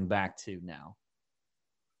keep coming back to now.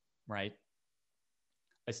 Right?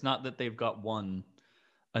 It's not that they've got one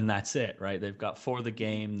and that's it, right? They've got for the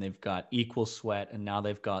game, they've got equal sweat, and now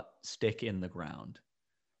they've got stick in the ground,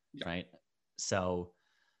 right? So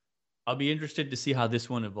I'll be interested to see how this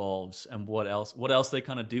one evolves and what else they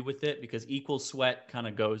kind of do with it, because equal sweat kind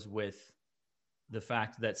of goes with the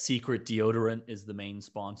fact that Secret Deodorant is the main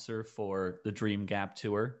sponsor for the Dream Gap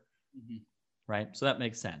Tour, right? So that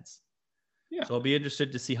makes sense. Yeah. So I'll be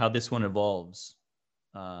interested to see how this one evolves.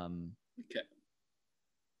 Okay.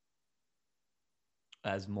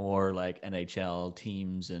 As more like NHL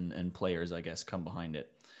teams and players, I guess, come behind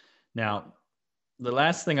it. Now, the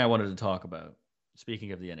last thing I wanted to talk about,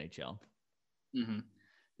 speaking of the NHL,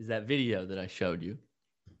 is that video that I showed you.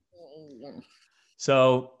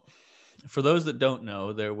 So, for those that don't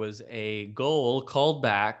know, there was a goal called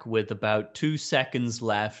back with about 2 seconds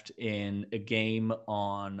left in a game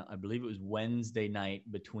on, I believe it was Wednesday night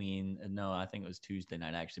I think it was Tuesday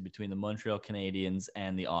night, actually, between the Montreal Canadiens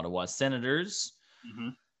and the Ottawa Senators.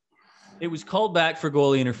 It was called back for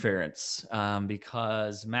goalie interference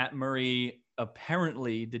because Matt Murray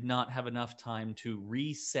apparently did not have enough time to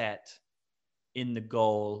reset in the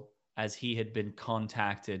goal as he had been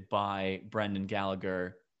contacted by Brendan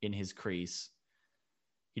Gallagher in his crease.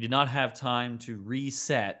 He did not have time to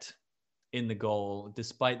reset in the goal,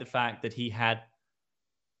 despite the fact that he had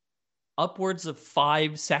upwards of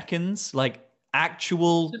 5 seconds, like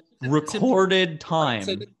actual recorded time.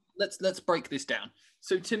 So let's break this down.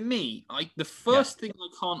 So to me, the first thing I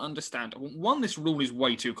can't understand, one, this rule is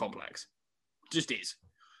way too complex. Just is.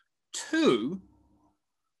 2,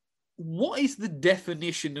 what is the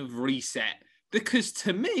definition of reset? Because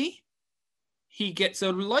to me, he gets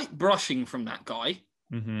a light brushing from that guy.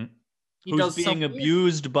 Who's being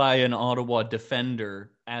abused by an Ottawa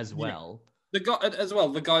defender as well. The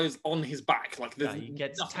guy is on his back. He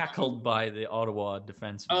gets tackled by the Ottawa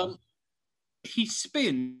defenseman. He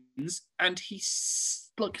spins and he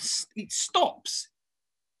stops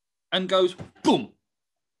and goes boom.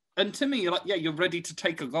 And to me, you're ready to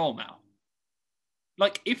take a goal now.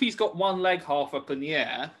 Like, if he's got one leg half up in the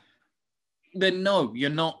air, then no,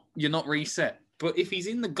 you're not reset. But if he's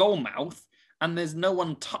in the goal mouth and there's no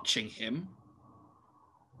one touching him,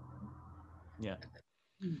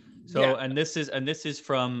 So and this is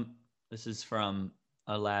from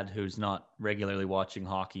a lad who's not regularly watching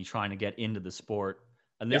hockey, trying to get into the sport.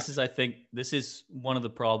 And this is, I think, this is one of the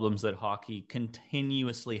problems that hockey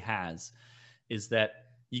continuously has, is that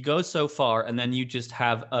you go so far and then you just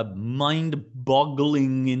have a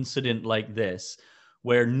mind-boggling incident like this,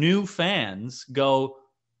 where new fans go,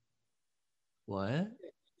 what?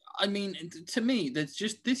 I mean, to me, this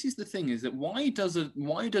is the thing, is that why does a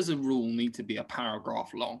rule need to be a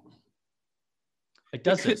paragraph long? It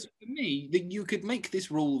doesn't. Because for me, you could make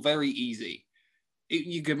this rule very easy.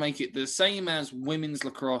 You could make it the same as women's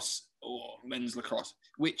lacrosse or men's lacrosse,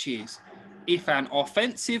 which is, if an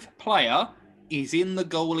offensive player is in the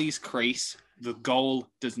goalie's crease, the goal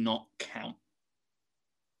does not count.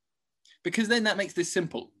 Because then that makes this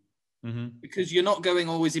simple. Because you're not going,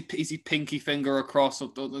 is he pinky finger across, or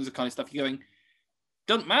those kind of stuff. You're going,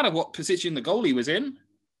 doesn't matter what position the goalie was in.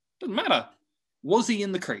 Doesn't matter. Was he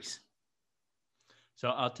in the crease? So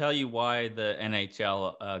I'll tell you why the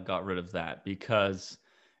NHL got rid of that. Because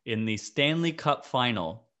in the Stanley Cup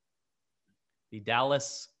final, the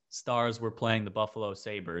Dallas Stars were playing the Buffalo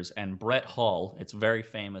Sabres, and Brett Hull, it's very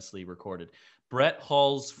famously recorded, Brett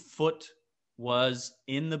Hull's foot was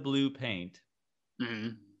in the blue paint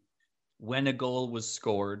when a goal was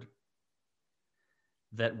scored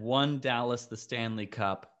that won Dallas the Stanley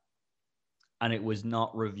Cup, and it was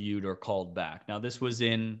not reviewed or called back. Now, this was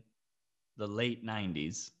in the late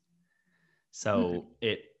 90s, so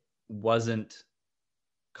it wasn't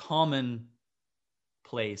commonplace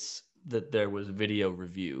that there was video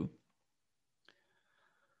review.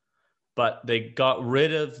 But they got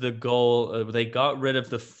rid of the goal. They got rid of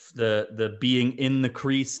the being in the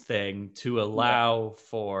crease thing to allow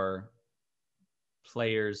for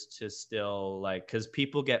players to still, like, because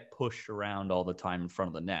people get pushed around all the time in front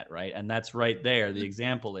of the net, right? And that's right there. The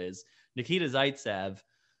example is Nikita Zaitsev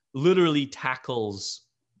literally tackles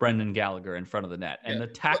Brendan Gallagher in front of the net, and the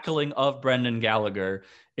tackling of Brendan Gallagher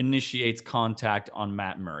initiates contact on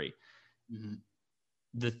Matt Murray.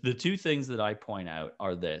 The two things that I point out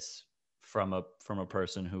are this, from a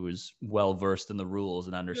person who is well versed in the rules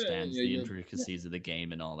and understands the intricacies of the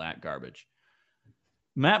game and all that garbage.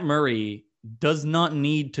 Matt Murray does not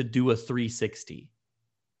need to do a 360.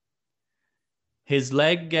 His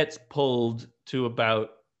leg gets pulled to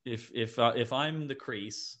about, if I'm the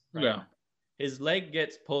crease, right, his leg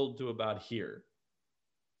gets pulled to about here.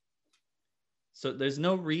 So there's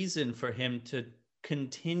no reason for him to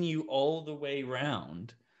continue all the way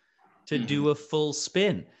around to do a full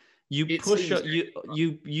spin. You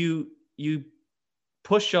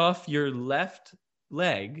push off your left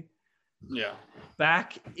leg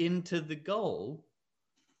back into the goal,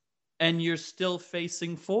 and you're still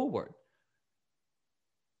facing forward.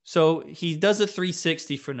 So he does a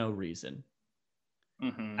 360 for no reason.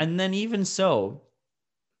 And then even so,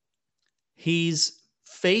 he's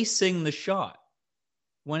facing the shot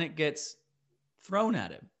when it gets thrown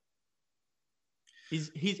at him.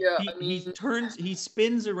 He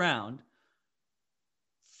spins around,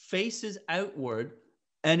 faces outward,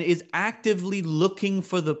 and is actively looking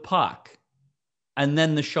for the puck. And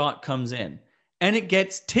then the shot comes in. And it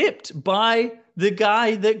gets tipped by the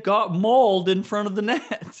guy that got mauled in front of the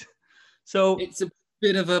net. So it's a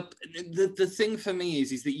bit of a... The thing for me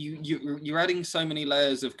is that you're adding so many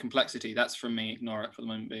layers of complexity. That's from me. Ignore it for the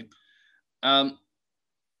moment being.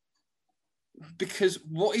 Because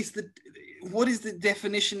what is the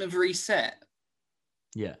definition of reset?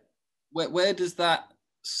 Yeah. Where does that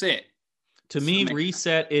sit? To me,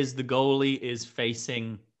 reset is the goalie is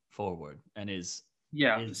facing forward and is...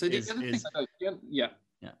 So the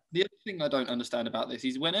other thing I don't understand about this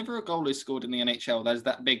is whenever a goal is scored in the NHL, there's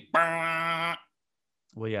that big...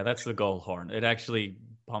 Well, yeah, that's the goal horn. It actually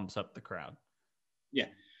pumps up the crowd. Yeah.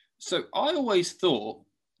 So I always thought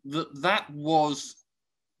that was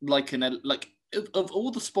of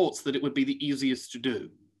all the sports that it would be the easiest to do.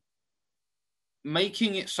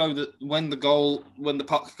 Making it so that when the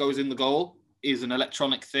puck goes in the goal is an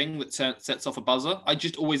electronic thing that sets off a buzzer. I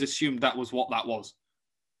just always assumed that was what that was.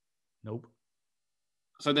 Nope.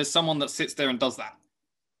 So there's someone that sits there and does that.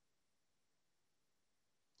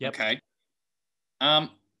 Yep. Okay.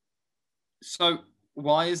 So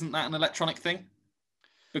why isn't that an electronic thing?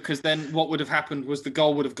 Because then what would have happened was the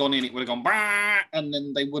goal would have gone in, it would have gone, bah, and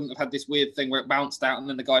then they wouldn't have had this weird thing where it bounced out and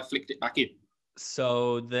then the guy flicked it back in.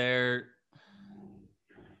 So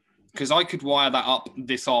because I could wire that up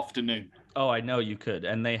this afternoon. Oh, I know you could.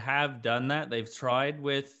 And they have done that. They've tried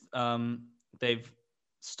with, they've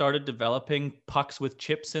started developing pucks with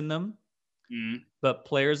chips in them. But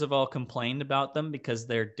players have all complained about them because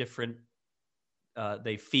they're different.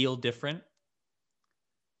 They feel different.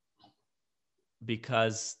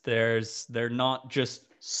 Because they're not just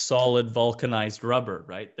solid vulcanized rubber,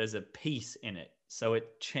 right? There's a piece in it. So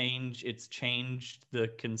it's changed the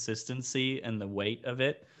consistency and the weight of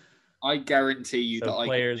it. I guarantee you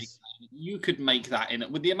you could make that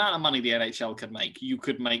with the amount of money the NHL can make, you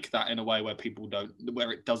could make that in a way where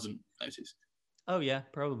where it doesn't notice. Oh yeah,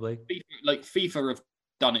 probably. FIFA have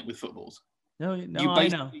done it with footballs. No, I know. I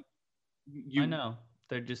know.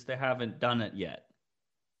 They haven't done it yet.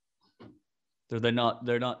 They're not,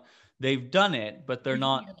 they've done it, but they're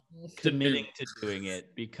not committing to doing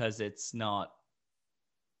it because it's not.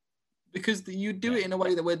 Because you do it in a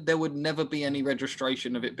way that there would never be any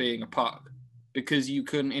registration of it being a puck. Because you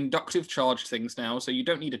can inductive charge things now, so you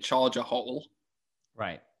don't need a charger hole.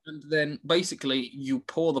 Right. And then basically you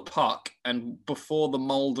pour the puck, and before the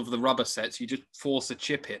mold of the rubber sets, you just force a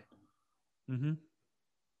chip in. Mm-hmm.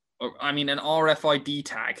 An RFID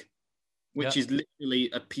tag, which is literally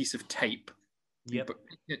a piece of tape. Yep.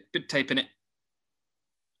 Put tape in it.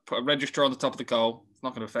 Put a register on the top of the goal. It's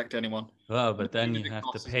not going to affect anyone. Oh, but then you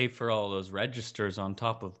have to pay for all those registers on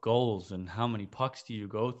top of goals, and how many pucks do you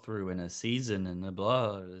go through in a season, and the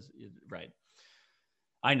blah. Right.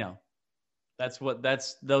 I know.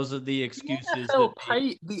 Those are the excuses.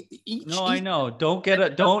 I know. Don't get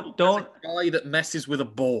it. Don't. Guy that messes with a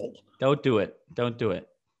ball. Don't do it. Don't do it.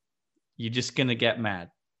 You're just gonna get mad.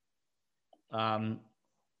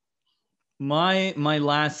 My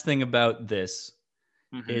last thing about this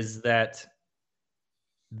is that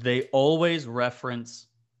they always reference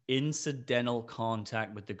incidental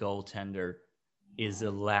contact with the goaltender is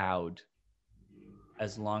allowed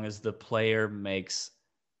as long as the player makes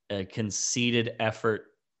a conceded effort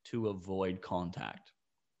to avoid contact.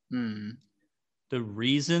 The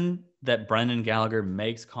reason that Brendan Gallagher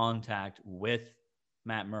makes contact with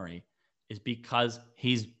Matt Murray is because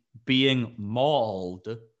he's being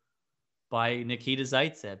mauled by Nikita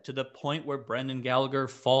Zaitsev to the point where Brendan Gallagher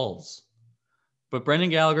falls. But Brendan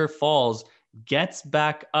Gallagher falls, gets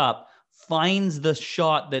back up, finds the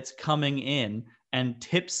shot that's coming in, and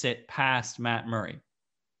tips it past Matt Murray.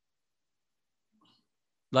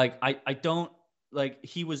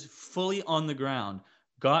 He was fully on the ground,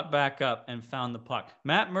 got back up, and found the puck.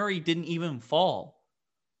 Matt Murray didn't even fall.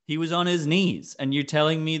 He was on his knees. And you're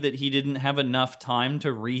telling me that he didn't have enough time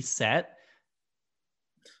to reset?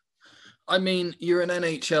 I mean, you're an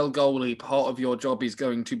NHL goalie. Part of your job is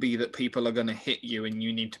going to be that people are going to hit you and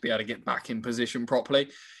you need to be able to get back in position properly.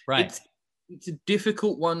 Right. It's a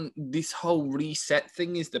difficult one. This whole reset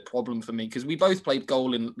thing is the problem for me because we both played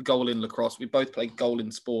goal in lacrosse. We both played goal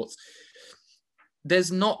in sports.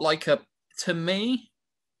 There's not like to me,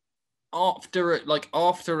 after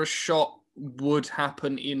a shot would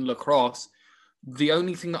happen in lacrosse, the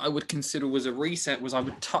only thing that I would consider was a reset was I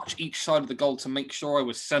would touch each side of the goal to make sure I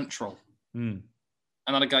was central. And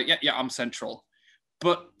then I'd go, yeah, I'm central.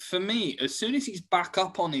 But for me, as soon as he's back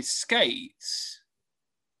up on his skates,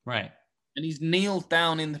 right, and he's kneeled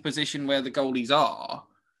down in the position where the goalies are.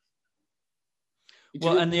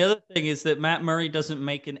 Well, and the other thing is that Matt Murray doesn't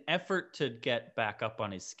make an effort to get back up on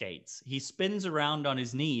his skates. He spins around on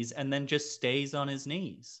his knees and then just stays on his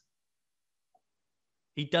knees.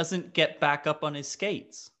 He doesn't get back up on his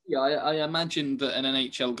skates. Yeah, I imagine that an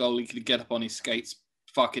NHL goalie could get up on his skates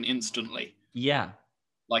fucking instantly. Yeah.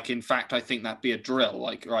 Like, in fact, I think that'd be a drill.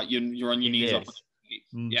 Like, right, you're on your knees. Up.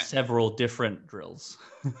 Yeah. Several different drills.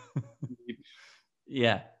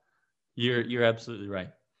 Yeah, you're absolutely right.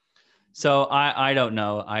 So I don't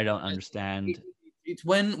know. I don't understand. It's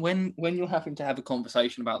when you're having to have a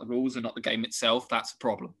conversation about the rules and not the game itself, that's a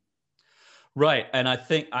problem. Right, and I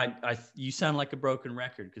think you sound like a broken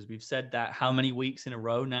record because we've said that how many weeks in a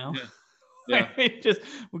row now? Yeah. Just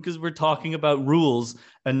because we're talking about rules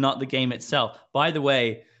and not the game itself. By the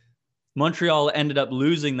way, Montreal ended up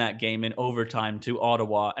losing that game in overtime to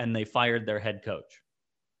Ottawa, and they fired their head coach.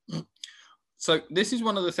 So this is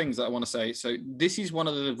one of the things that I want to say. So this is one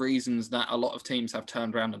of the reasons that a lot of teams have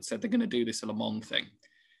turned around and said they're going to do this Le Mans thing.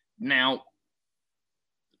 Now,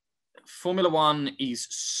 Formula One is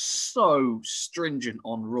so stringent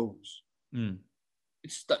on rules.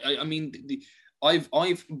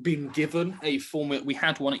 I've been given a formula. We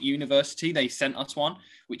had one at university. They sent us one,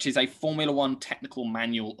 which is a Formula One technical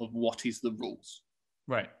manual of what is the rules.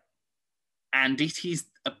 Right. And it is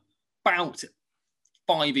about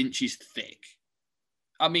 5 inches thick.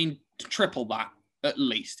 I mean, triple that at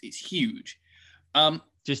least. It's huge.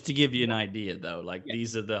 Just to give you an idea, though,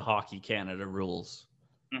 these are the Hockey Canada rules.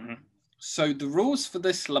 Mm-hmm. So the rules for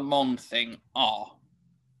this Le Mans thing are: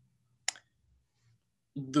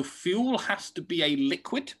 the fuel has to be a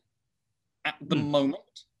liquid at the moment.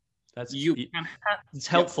 It's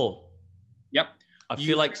helpful. Yep. I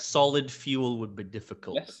feel like solid fuel would be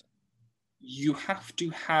difficult. Yes. You have to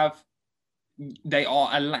have.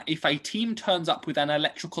 If a team turns up with an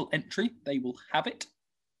electrical entry, they will have it.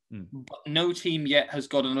 But no team yet has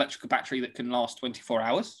got an electrical battery that can last 24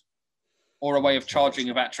 hours or a way of charging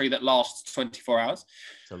a battery that lasts 24 hours.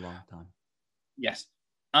 It's a long time. Yes.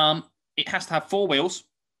 It has to have 4 wheels.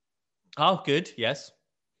 Oh, good. Yes.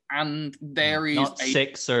 And there is not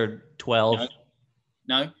 6 or 12.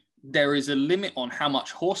 No. There is a limit on how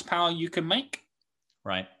much horsepower you can make.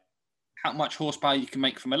 Right. How much horsepower you can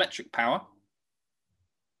make from electric power.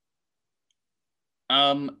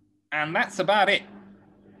 And that's about it.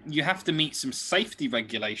 You have to meet some safety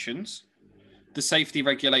regulations. The safety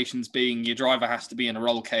regulations being your driver has to be in a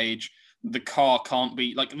roll cage. The car can't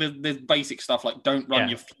be there's basic stuff like don't run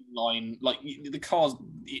your fuel line. Like the cars,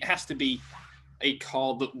 it has to be a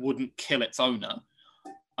car that wouldn't kill its owner.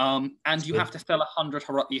 And you have to sell 100.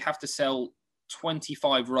 You have to sell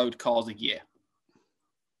 25 road cars a year.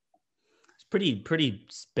 It's pretty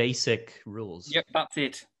basic rules. Yep, that's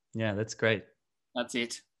it. Yeah, that's great. That's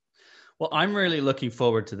it. Well, I'm really looking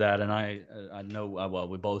forward to that, and I know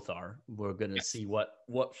we both are. We're going to see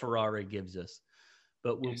what Ferrari gives us,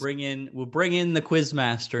 but we'll bring in the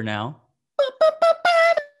Quizmaster now.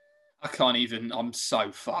 I can't even. I'm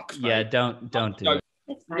so fucked. Yeah, don't do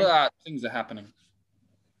it. Things are happening.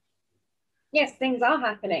 Yes, things are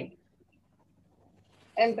happening,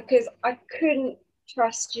 and because I couldn't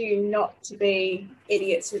trust you not to be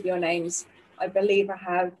idiots with your names, I believe I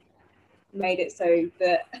have made it so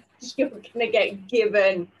that you're going to get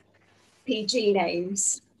given PG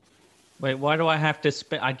names. Wait, why do I have to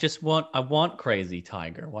spin? I want Crazy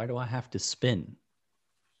Tiger. Why do I have to spin?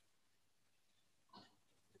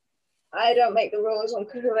 I don't make the rules on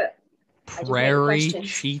Kahoot. Prairie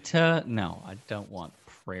Cheetah? No, I don't want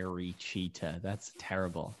Prairie Cheetah. That's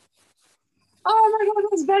terrible. Oh my God,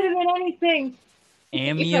 that's better than anything.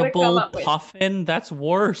 Amiable Puffin? That's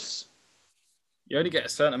worse. You only get a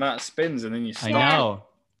certain amount of spins and then you stop. I know.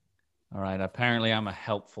 All right. Apparently, I'm a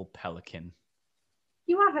helpful pelican.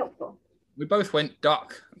 You are helpful. We both went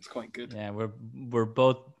duck. That's quite good. Yeah, we're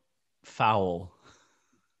both foul.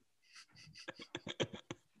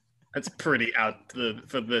 That's pretty out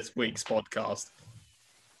for this week's podcast.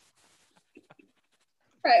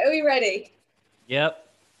 Right, are we ready? Yep.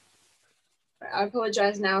 Right, I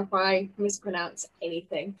apologize now if I mispronounce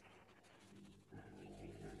anything.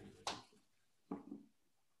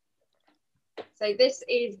 So this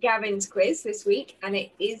is Gavin's quiz this week, and it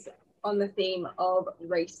is on the theme of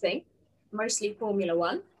racing, mostly Formula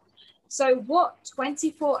One. So what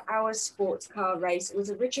 24-hour sports car race was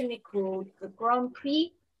originally called the Grand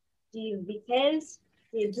Prix de Vitesse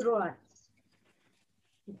de Droite?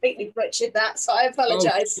 Completely butchered that, so I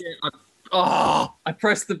apologize. I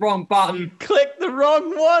pressed the wrong button. Click the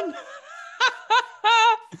wrong one.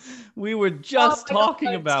 We were just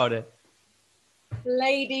talking about it.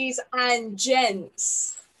 Ladies and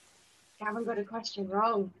gents, Gavin got a question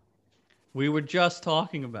wrong. We were just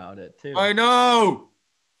talking about it too. I know.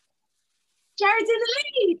 Jared's in the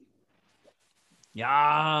lead.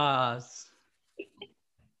 Yes.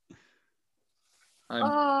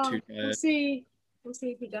 I'm too tired. We'll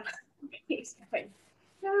see if he does. He's going.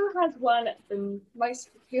 Who has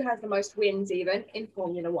the most wins even in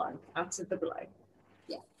Formula One out of the below?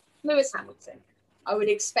 Yeah, Lewis Hamilton. I would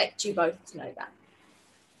expect you both to know that.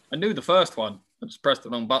 I knew the first one. I just pressed the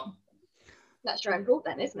wrong button. That's your own fault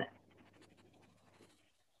then, isn't it?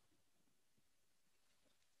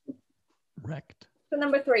 Wrecked. So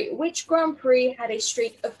number 3, which Grand Prix had a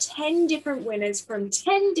streak of 10 different winners from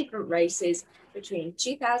 10 different races between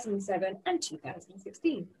 2007 and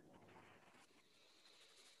 2016?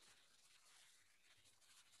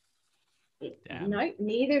 Damn. No,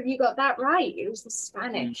 neither of you got that right. It was the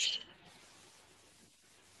Spanish.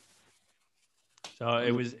 So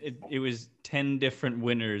it was 10 different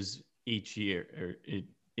winners each year, or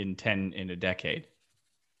in a decade.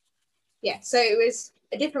 Yeah, so it was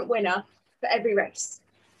a different winner for every race.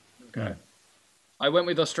 Okay. I went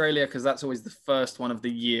with Australia because that's always the first one of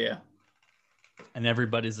the year. And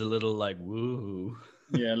everybody's a little like, woo.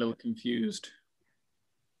 Yeah, a little confused.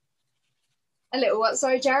 A little what?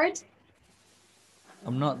 Sorry, Jared?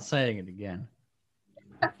 I'm not saying it again.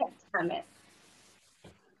 Damn it.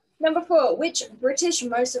 Number 4, which British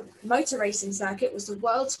motor racing circuit was the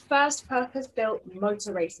world's first purpose-built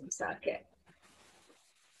motor racing circuit?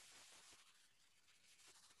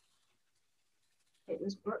 It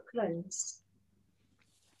was Brooklands.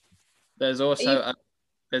 There's also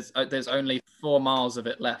there's only 4 miles of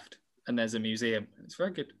it left, and there's a museum. It's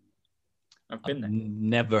very good. I've been there.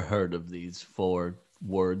 Never heard of these 4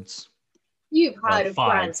 words. You've heard of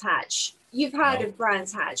 5. Brands Hatch. You've heard of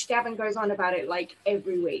Brands Hatch. Gavin goes on about it like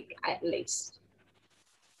every week, at least.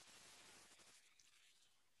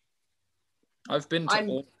 I've been to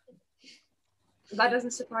all. That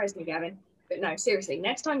doesn't surprise me, Gavin. But no, seriously,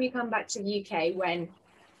 next time you come back to the UK when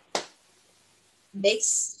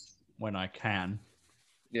I can.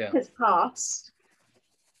 Yeah. has passed,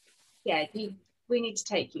 yeah, we need to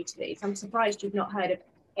take you to these. I'm surprised you've not heard of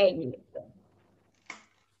any of them.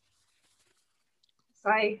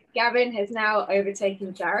 So Gavin has now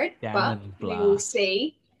overtaken Jared, but we will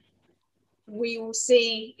see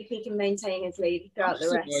if he can maintain his lead throughout the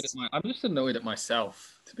rest. I'm just annoyed at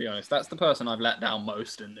myself, to be honest. That's the person I've let down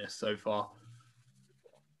most in this so far.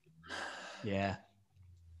 Yeah.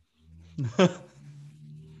 I'm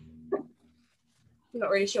not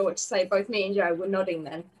really sure what to say. Both me and Joe were nodding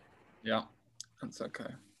then. Yeah, that's okay.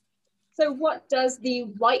 So what does the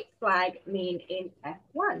white flag mean in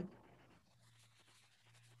F1?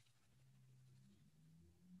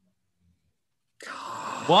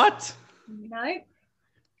 What? No.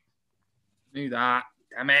 Knew that.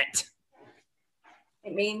 Damn it.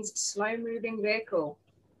 It means slow moving vehicle.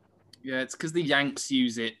 Yeah, it's because the Yanks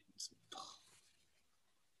use it.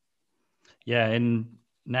 Yeah, in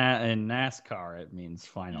NASCAR, it means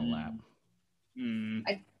final lap.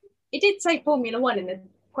 It did say Formula One in the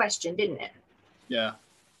question, didn't it? Yeah.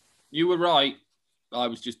 You were right. I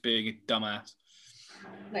was just being a dumbass.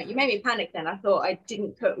 No, you made me panic then. I thought I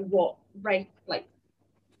didn't put what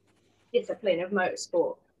discipline of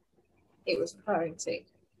motorsport it was referring to.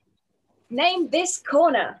 Name this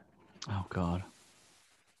corner. Oh, God.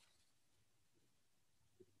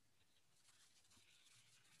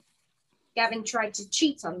 Gavin tried to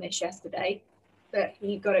cheat on this yesterday, but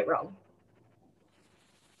he got it wrong.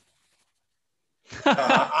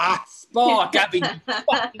 Spar, Gavin, you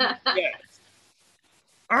fucking shit.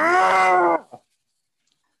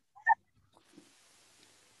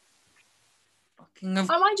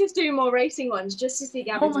 I might just do more racing ones just to see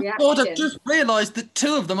Gavin's reaction. God, I've just realised that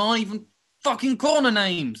 2 of them aren't even fucking corner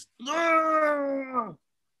names.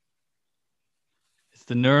 It's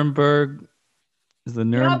the Nuremberg. Is the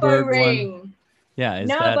Nuremberg one? Yeah,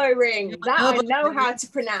 Nürburgring. That I know how to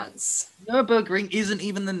pronounce. Nürburgring isn't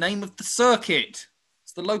even the name of the circuit.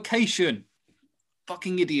 It's the location.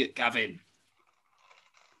 Fucking idiot, Gavin.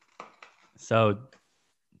 So,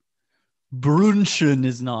 Brunchen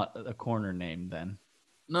is not a corner name then?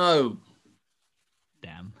 No.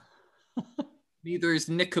 Damn. Neither is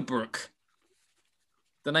Knickerbrook,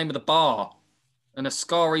 the name of the bar, and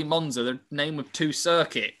Ascari Monza, the name of 2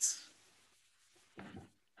 circuits.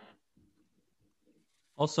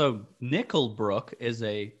 Also, Nickelbrook is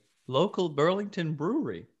a local Burlington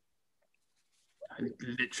brewery. I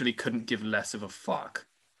literally couldn't give less of a fuck.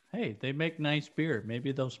 Hey, they make nice beer.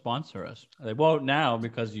 Maybe they'll sponsor us. They won't now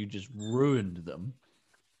because you just ruined them.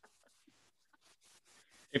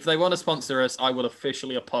 If they want to sponsor us, I will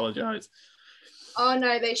officially apologize. Oh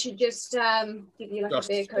no, they should just give you like Just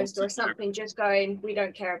a beer coaster or sponsor you. something, just going, we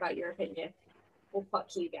don't care about your opinion. Or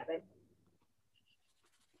fuck you, Gavin.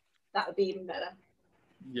 That would be even better.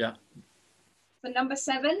 Yeah. For number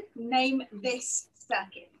 7, name this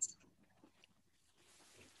circuit.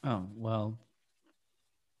 Oh, well.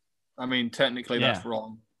 I mean, technically that's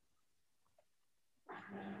wrong.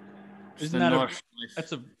 Isn't that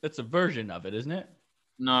that's a version of it, isn't it?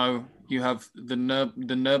 No, you have the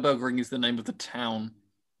Nürburgring is the name of the town.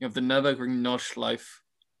 You have the Nürburgring Nordschleife.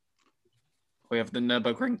 We have the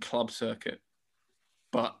Nürburgring Club Circuit.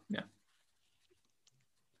 But yeah.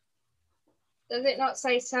 Does it not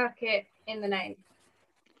say circuit in the name?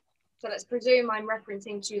 So let's presume I'm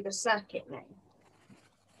referencing to the circuit name.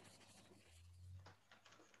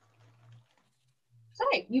 So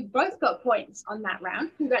you both got points on that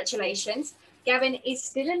round. Congratulations. Gavin is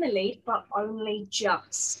still in the lead, but only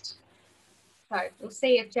just. So we'll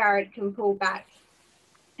see if Jared can pull back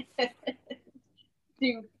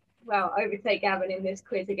to, well, overtake Gavin in this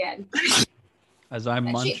quiz again. As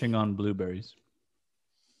I'm munching on blueberries.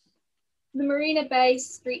 The Marina Bay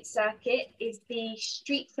Street Circuit is the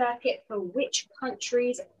street circuit for which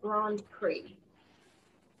country's Grand Prix?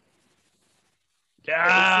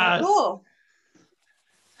 Yes!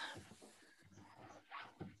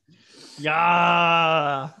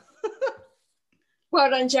 Yeah! Well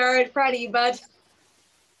done, Jared. Proud of you, bud.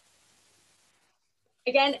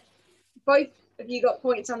 Again, both of you got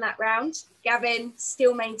points on that round. Gavin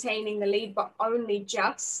still maintaining the lead, but only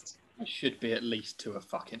just. I should be at least to a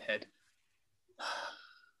fucking head.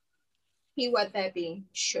 Keyword there being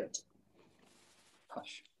should.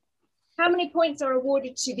 Hush. How many points are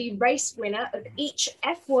awarded to the race winner of each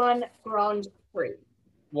F1 Grand Prix?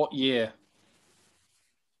 What year?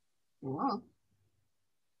 Oh.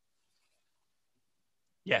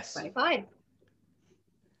 Yes. 25.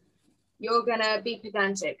 You're going to be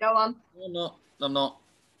pedantic. Go on. I'm not.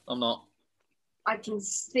 I can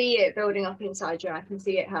see it building up inside you. I can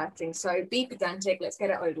see it hurting. So be pedantic. Let's get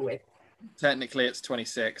it over with. Technically, it's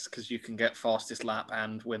 26 because you can get fastest lap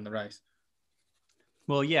and win the race.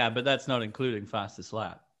 Well, yeah, but that's not including fastest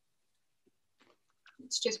lap.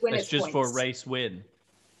 It's just winners' It's just points. for race win.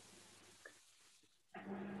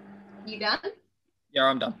 You done? Yeah,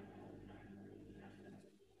 I'm done.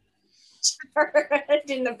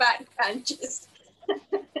 In the background, just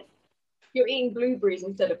you're eating blueberries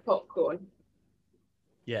instead of popcorn.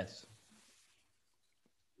 Yes.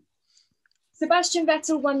 Sebastian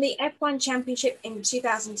Vettel won the F1 Championship in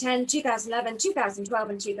 2010, 2011, 2012,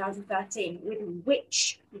 and 2013 with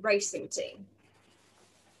which racing team?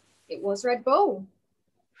 It was Red Bull.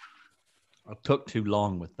 I took too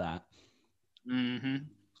long with that. Mm-hmm.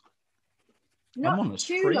 Not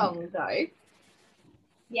too long, though.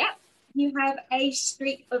 Yep. You have a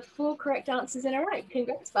streak of 4 correct answers in a row.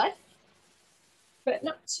 Congrats, bud. But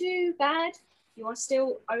not too bad. You are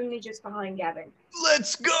still only just behind Gavin.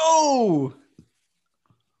 Let's go!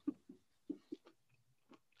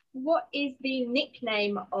 What is the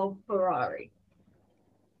nickname of Ferrari?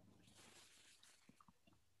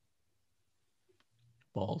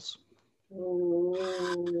 Balls.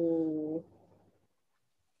 Ooh.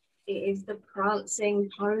 It is the Prancing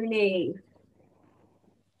Pony.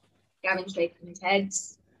 Gavin shaking his head.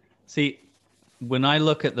 See, when I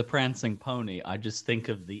look at the Prancing Pony, I just think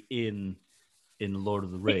of the inn in Lord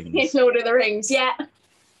of the Rings. In Lord of the Rings, yeah. I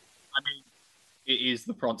mean, it is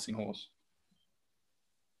the prancing horse.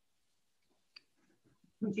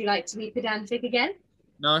 Would you like to be pedantic again?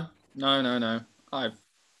 No.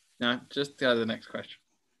 Just go to the next question.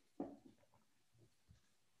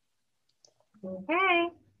 Okay.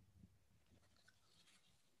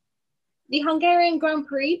 The Hungarian Grand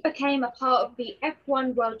Prix became a part of the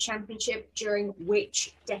F1 World Championship during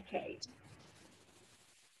which decade?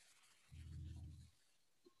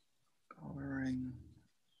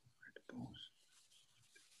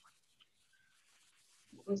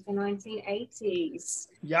 It was the 1980s.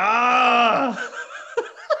 Yeah!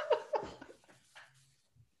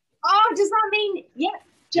 Oh, does that mean, yep,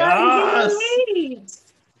 Jared's in the lead.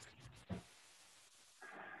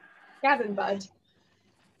 Gavin, bud.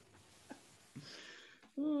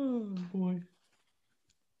 Oh, boy.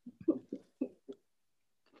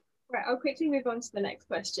 Right, I'll quickly move on to the next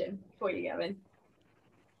question before you go in.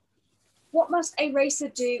 What must a racer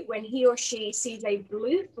do when he or she sees a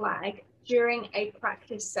blue flag during a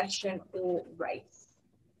practice session or race?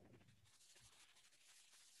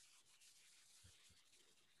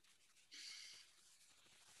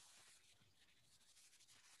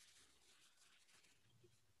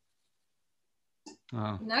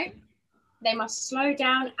 Oh. No, they must slow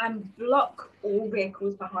down and block all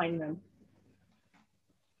vehicles behind them.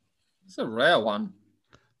 It's a rare one.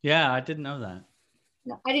 Yeah, I didn't know that.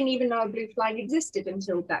 No, I didn't even know a blue flag existed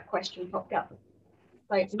until that question popped up.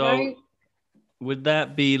 Like, So, no. would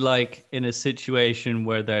that be like in a situation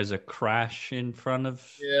where there's a crash in front of?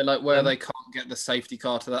 Yeah, like where them? they can't get the safety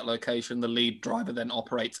car to that location, the lead driver then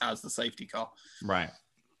operates as the safety car. Right.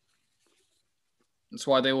 That's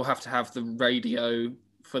why they all have to have the radio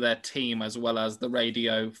for their team as well as the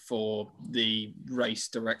radio for the race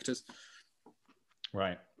directors.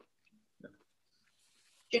 Right.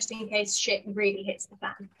 Just in case shit really hits the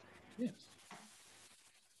fan. Yes.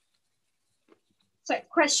 So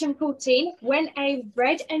question 14, when a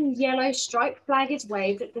red and yellow stripe flag is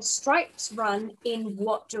waved, the stripes run in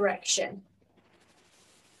what direction?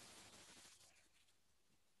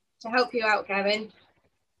 To help you out, Gavin,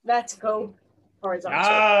 vertical, horizontal.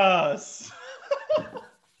 Yes.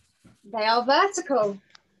 They are vertical.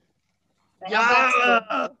 They are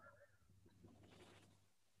vertical.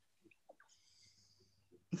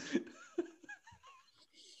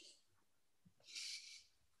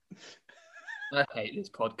 I hate this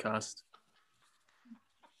podcast.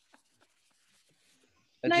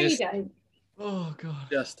 No, you don't. Oh god.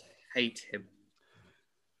 Just hate him.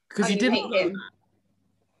 Because Oh, he you didn't hate know him? that.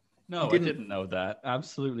 No, He I didn't. didn't know that.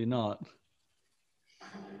 Absolutely not.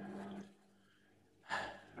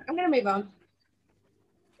 I'm going to move on.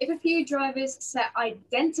 If a few drivers set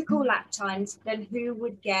identical lap times, then who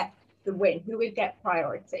would get the win? Who would get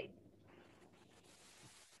priority?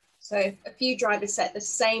 So if a few drivers set the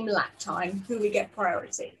same lap time, who would get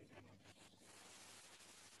priority?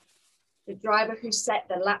 The driver who set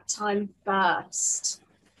the lap time first.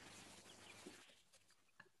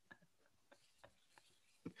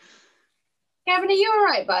 Gavin, are you all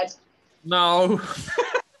right, bud? No.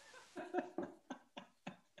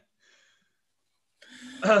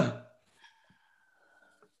 This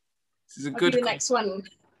is a I'll good do the next one.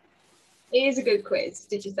 It is a good quiz,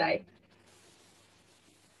 did you say?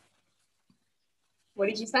 What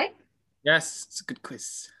did you say? Yes, it's a good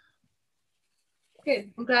quiz.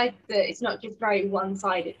 Good. I'm glad that it's not just very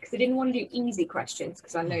one-sided because I didn't want to do easy questions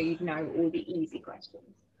because I know you'd know all the easy questions.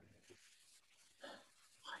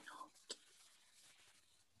 Why not?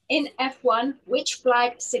 In F1, which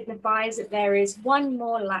flag signifies that there is one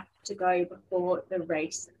more lap to go before the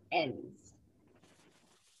race ends?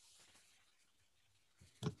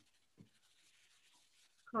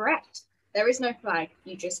 Correct. There is no flag.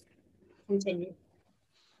 You just continue.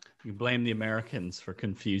 You blame the Americans for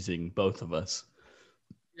confusing both of us.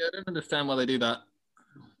 Yeah, I don't understand why they do that.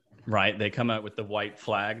 Right. They come out with the white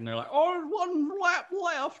flag and they're like, oh, one lap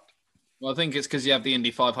left. Well, I think it's because you have the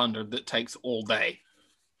Indy 500 that takes all day.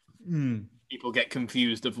 People get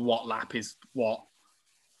confused of what lap is what.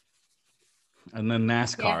 And then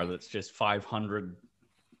NASCAR, that's just 500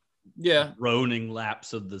 droning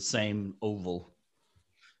laps of the same oval.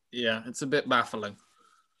 Yeah, it's a bit baffling.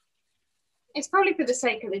 It's probably for the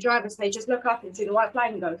sake of the drivers. They just look up and see the white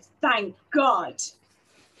flag and go, thank God.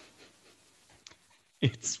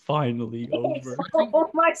 It's finally over. It's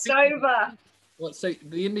almost over. Well, so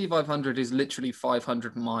the Indy 500 is literally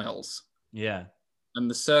 500 miles. Yeah. And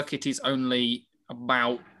the circuit is only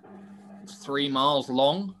about 3 miles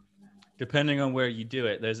long. Depending on where you do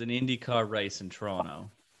it, there's an IndyCar race in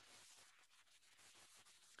Toronto.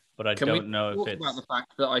 But I don't know if it's... about the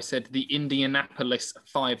fact that I said the Indianapolis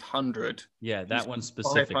 500. Yeah, that one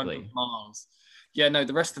specifically. Miles. Yeah, no,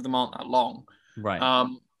 the rest of them aren't that long. Right.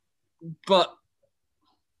 But,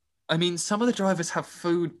 I mean, some of the drivers have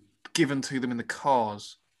food given to them in the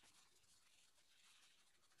cars.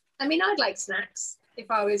 I mean, I'd like snacks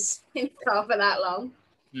if I was in the car for that long.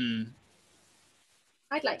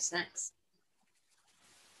 I'd like snacks.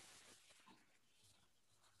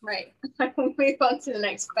 Right, I will move on to the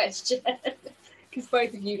next question because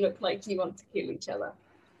both of you look like you want to kill each other.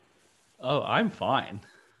 Oh, I'm fine.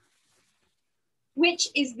 Which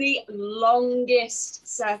is the longest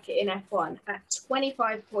circuit in F1 at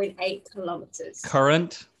 25.8 kilometers?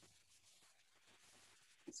 Current?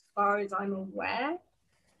 As far as I'm aware.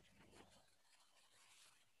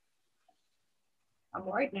 I'm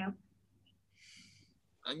worried now.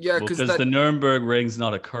 Yeah, because the Nürburgring Ring's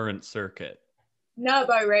not a current circuit.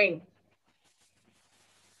 Nürburgring.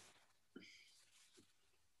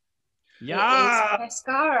 Yeah. It is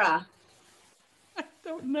Pescara. I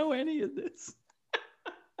don't know any of this.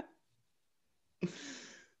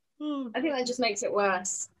 I think that just makes it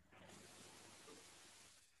worse.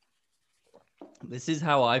 This is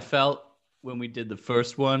how I felt when we did the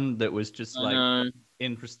first one. That was just like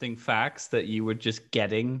interesting facts that you were just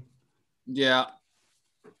getting. Yeah.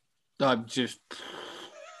 I'm just...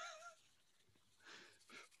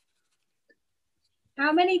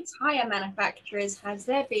 How many tyre manufacturers has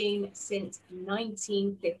there been since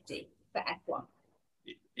 1950 for F1?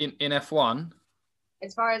 In F1?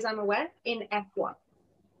 As far as I'm aware, in F1.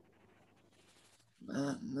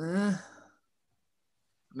 I mean,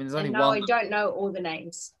 there's only and no, one. I don't know all the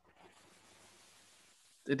names.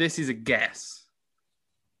 This is a guess.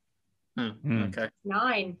 Okay.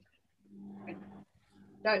 9. I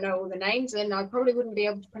don't know all the names, and I probably wouldn't be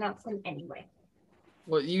able to pronounce them anyway.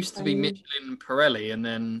 Well, it used to be Michelin and Pirelli, and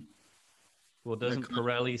then... Well, doesn't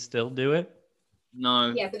Pirelli still do it?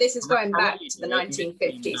 No. Yeah, but this is going back to the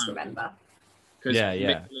 1950s, remember? Because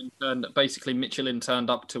Michelin turned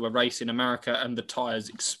up to a race in America and the tyres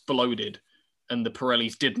exploded and the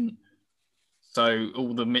Pirellis didn't. So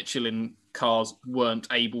all the Michelin cars weren't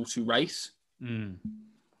able to race. Mm.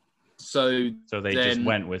 So they just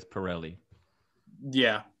went with Pirelli.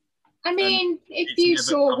 Yeah. I mean, if you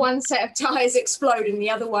saw one set of tyres explode and the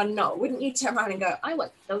other one not, wouldn't you turn around and go, I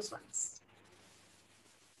want those ones?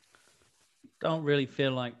 Don't really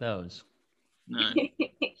feel like those. No. I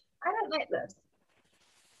don't like those.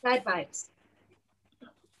 Bad vibes.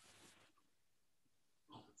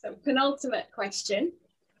 So, penultimate question.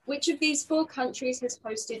 Which of these 4 countries has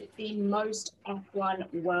hosted the most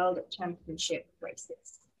F1 World Championship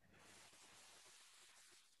races?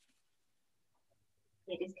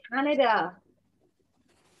 It is Canada.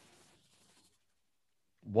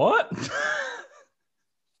 What?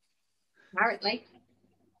 Apparently.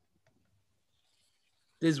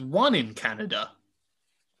 There's one in Canada.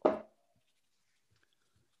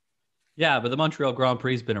 Yeah, but the Montreal Grand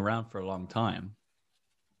Prix has been around for a long time.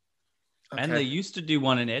 Okay. And they used to do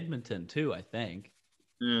one in Edmonton too, I think.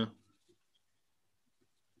 Yeah.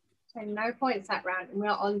 So no points that round. And we're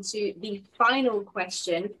on to the final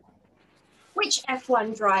question. Which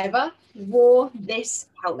F1 driver wore this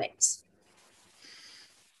helmet?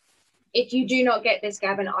 If you do not get this,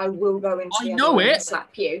 Gavin, I will go into the other one and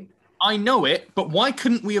slap you. I know it, but why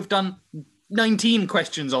couldn't we have done 19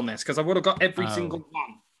 questions on this? Because I would have got every single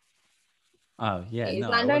one. Oh, yeah. It is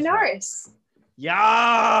Lando Norris.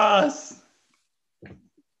 Yes!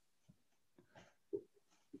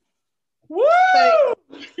 Woo! So,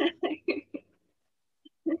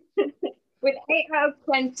 with 8 out of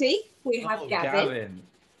 20, we have Gavin.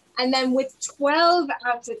 And then with 12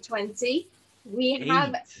 out of 20, we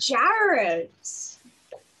have Jared.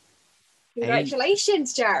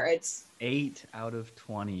 Congratulations, Jared. 8 out of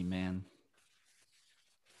 20, man.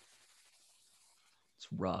 It's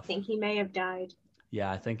rough. I think he may have died. Yeah,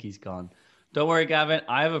 I think he's gone. Don't worry, Gavin.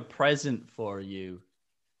 I have a present for you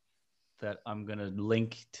that I'm going to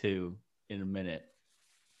link to in a minute.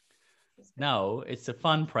 No, it's a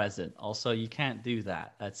fun present. Also, you can't do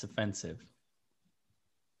that. That's offensive.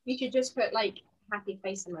 You should just put, like, happy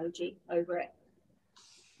face emoji over it.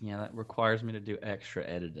 Yeah, that requires me to do extra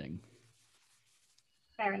editing.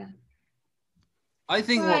 Fair enough. I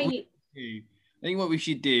think what we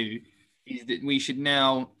should do is that we should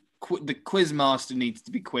now... the quiz master needs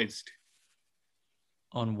to be quizzed.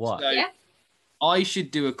 On what? So I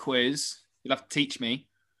should do a quiz. You'll have to teach me.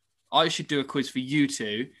 I should do a quiz for you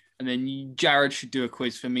two, and then Jared should do a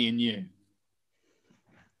quiz for me and you.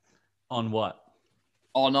 On what?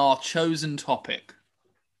 On our chosen topic.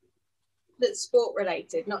 That's sport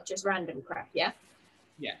related, not just random crap, yeah?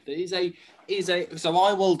 Yeah, there is a so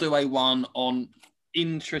I will do a one on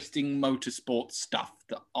interesting motorsport stuff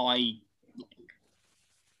that I like.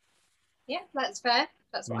 Yeah, that's fair.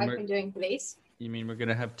 That's what I've been doing for these. You mean we're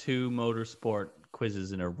gonna have 2 motorsport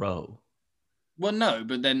quizzes in a row? Well, no,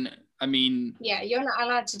 but then I mean. Yeah, you're not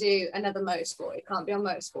allowed to do another motorsport. It can't be on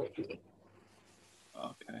motorsport for you.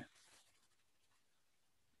 Okay.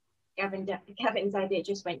 Gavin's idea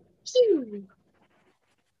just went. Phew.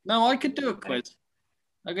 No, I could do a quiz.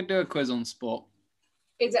 I could do a quiz on sport.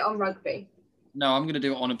 Is it on rugby? No, I'm going to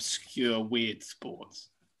do it on obscure, weird sports.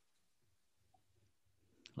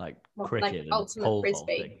 Like cricket like and ultimate pole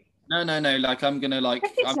frisbee. vaulting. No. Like I'm going to like.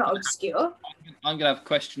 It's not obscure. I'm going to have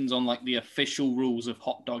questions on like the official rules of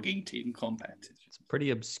hot dog eating competitions. It's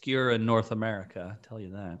pretty obscure in North America, I'll tell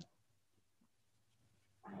you that.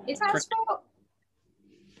 Is that a sport?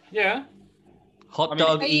 Yeah. Hot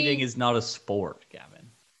dog eating is not a sport, Gavin.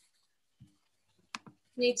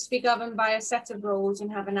 needs to be governed by a set of rules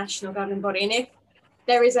and have a national governing body. And if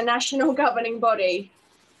there is a national governing body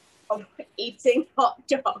of eating hot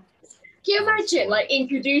dogs, can you imagine like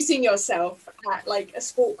introducing yourself at like a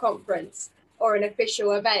sport conference or an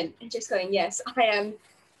official event and just going, yes, I am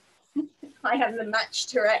the match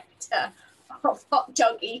director of hot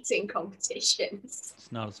dog eating competitions.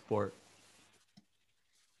 It's not a sport.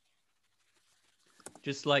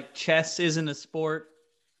 Just like chess isn't a sport,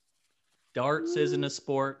 darts isn't a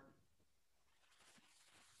sport.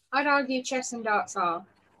 I'd argue chess and darts are.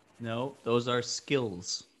 No, those are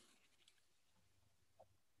skills.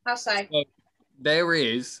 I'll say. Well, there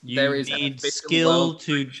is need skill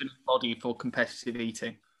to body for competitive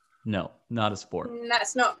eating. No, not a sport.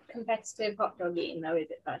 That's not competitive hot dog eating, though, is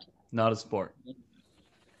it, bud? Not a sport.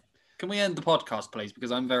 Can we end the podcast, please?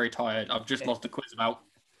 Because I'm very tired. I've just lost a quiz about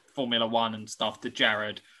Formula One and stuff to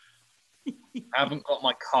Jared. I haven't got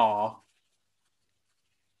my car.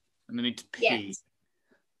 And I need to pee. Yes.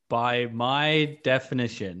 By my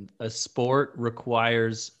definition, a sport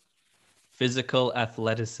requires physical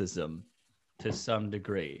athleticism to some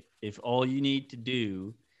degree. If all you need to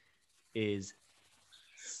do is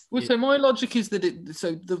so my logic is that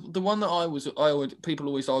the one that people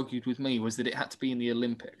always argued with me was that it had to be in the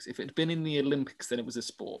Olympics. If it had been in the Olympics, then it was a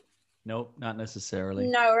sport. Nope, not necessarily.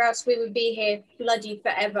 No, or else we would be here bloody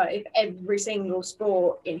forever if every single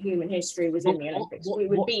sport in human history was in the Olympics. We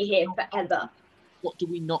would be here forever. What do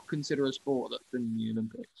we not consider a sport that's been in the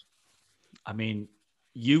Olympics? I mean,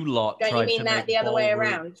 you lot Don't tried you mean to that make the other way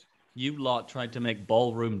ballroom- around? You lot tried to make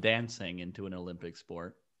ballroom dancing into an Olympic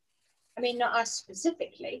sport. I mean, not us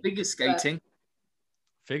specifically. Figure skating.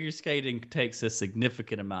 Figure skating takes a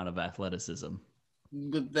significant amount of athleticism.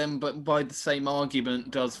 But by the same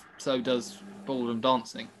argument, does ballroom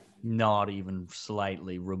dancing. Not even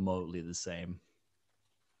slightly remotely the same.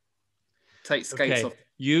 Take skates off.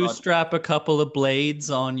 You strap a couple of blades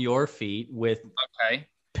on your feet with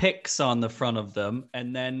picks on the front of them,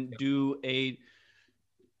 and then do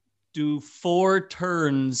 4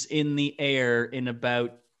 turns in the air in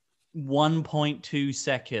about 1.2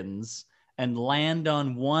 seconds and land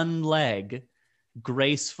on one leg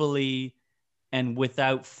gracefully and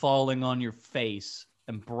without falling on your face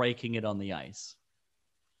and breaking it on the ice.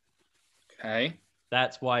 Okay.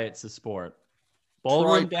 That's why it's a sport.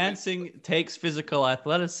 Ballroom dancing takes physical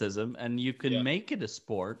athleticism, and you can make it a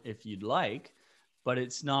sport if you'd like, but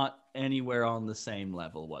it's not anywhere on the same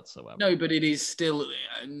level whatsoever. No, but it is still,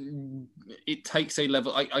 it takes a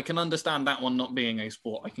level. I can understand that one not being a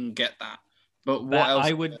sport. I can get that. But what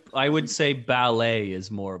else? I would say ballet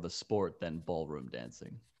is more of a sport than ballroom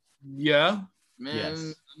dancing. Yeah.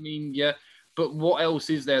 Yes. I mean, yeah. But what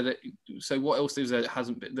else is there what else is there that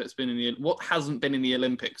hasn't been what hasn't been in the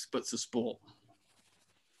Olympics but's a sport?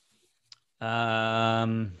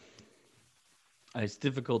 It's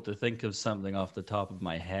difficult to think of something off the top of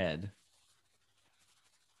my head.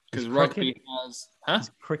 Because rugby has...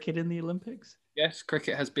 Is cricket in the Olympics? Yes,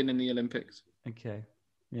 cricket has been in the Olympics. Okay,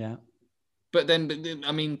 yeah. But then,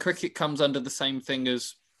 I mean, cricket comes under the same thing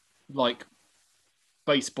as, like,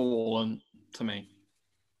 baseball, and to me.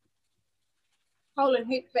 Pole and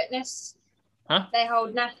hoop fitness. Huh? They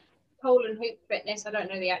hold pole and hoop fitness. I don't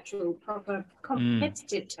know the actual proper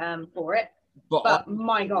competitive term for it. But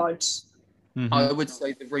my God. Mm-hmm. I would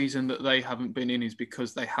say the reason that they haven't been in is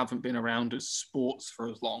because they haven't been around as sports for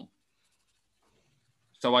as long.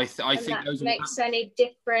 So I think that those makes any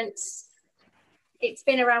difference. It's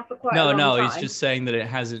been around for quite a long time. No, he's just saying that it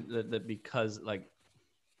hasn't, that because, like,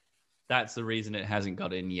 that's the reason it hasn't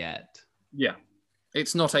got in yet. Yeah.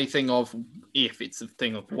 It's not a thing of if, it's a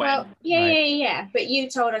thing of when. Well, yeah. But you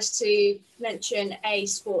told us to mention a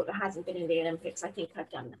sport that hasn't been in the Olympics. I think I've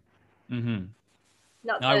done that. Mm-hmm.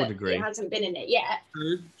 Not that I would agree. It hasn't been in it yet.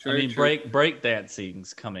 True, I mean, break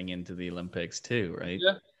dancing's coming into the Olympics too, right?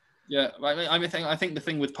 Yeah. I think the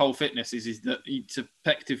thing with pole fitness is that it's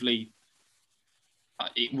effectively,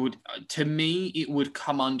 it would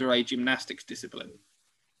come under a gymnastics discipline.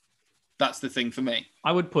 That's the thing for me.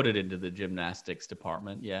 I would put it into the gymnastics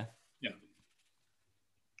department. Yeah. Yeah.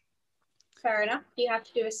 Fair enough. You have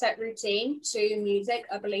to do a set routine to music,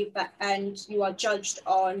 I believe that, and you are judged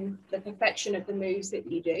on the perfection of the moves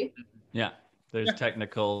that you do. Yeah. There's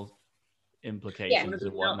technical implications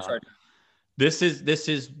and whatnot.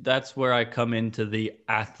 That's where I come into the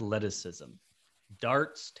athleticism.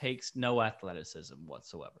 Darts takes no athleticism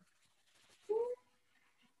whatsoever.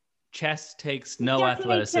 Chess takes no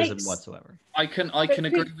athleticism whatsoever. I can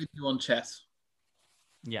agree with you on chess.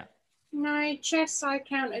 Yeah. No, chess I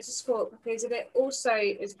count as a sport because it also,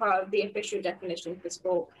 as part of the official definition for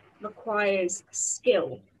sport, requires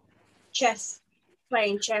skill. Chess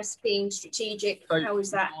playing chess being strategic. So how is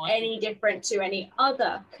that any different to any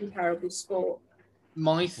other comparable sport?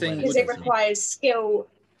 My thing because it requires skill.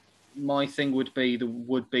 My thing would be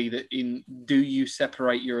that do you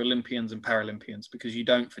separate your Olympians and Paralympians? Because you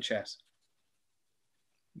don't for chess.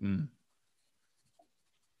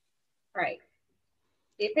 Right.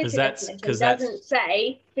 The official definition doesn't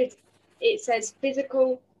say, it says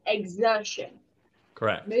physical exertion.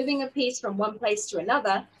 Correct. Moving a piece from one place to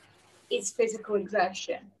another is physical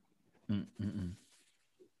exertion.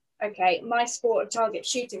 Okay, my sport of target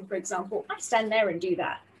shooting, for example, I stand there and do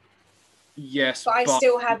that. Yes, but I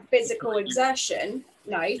still have physical exertion.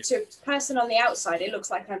 No, to a person on the outside, it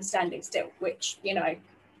looks like I'm standing still, which,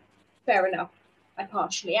 fair enough, I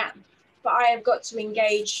partially am. But I have got to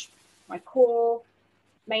engage my core,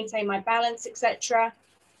 maintain my balance, etc.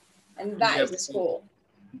 And that is a sport.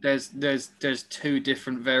 There's two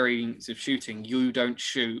different variants of shooting. You don't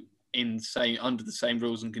shoot under the same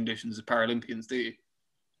rules and conditions as Paralympians, do you?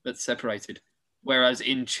 That's separated. Whereas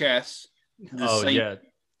in chess, the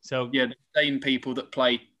same people that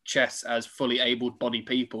play chess as fully able-bodied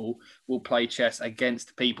people will play chess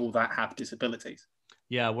against people that have disabilities.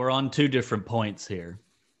 Yeah, we're on two different points here.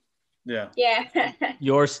 Yeah.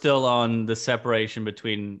 You're still on the separation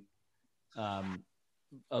between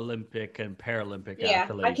Olympic and Paralympic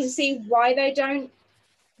athletes. I can see why they don't.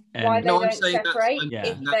 Separate.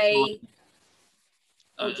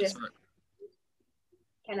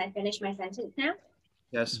 Can I finish my sentence now?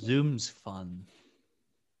 Yes. Zoom's fun.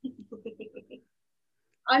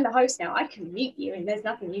 I'm the host now. I can mute you, and there's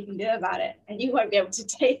nothing you can do about it, and you won't be able to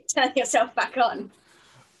turn yourself back on.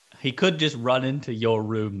 He could just run into your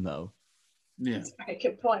room, though. Yeah, that's a very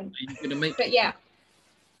good point. But yeah,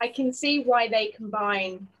 I can see why they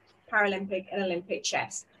combine Paralympic and Olympic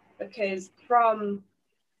chess, because from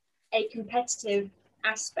a competitive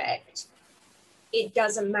aspect, it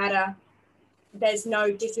doesn't matter. There's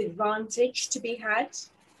no disadvantage to be had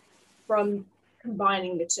from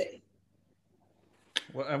combining the two.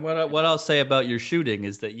 Well, and what I'll say about your shooting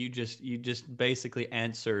is that you just basically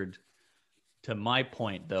answered to my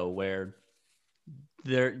point, though, where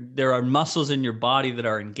there are muscles in your body that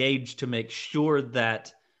are engaged to make sure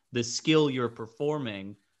that the skill you're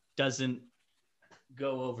performing doesn't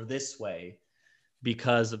go over this way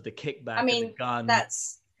because of the kickback of the gun.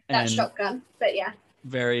 That's shotgun, but yeah.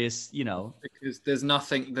 Various, Because there's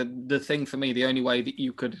nothing, the thing for me, the only way that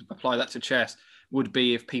you could apply that to chess would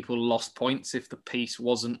be if people lost points, if the piece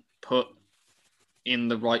wasn't put in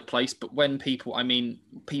the right place. But when people,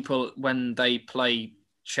 when they play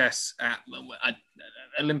chess at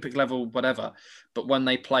Olympic level, whatever, but when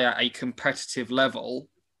they play at a competitive level,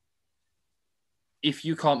 if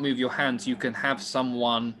you can't move your hands, you can have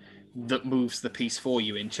someone that moves the piece for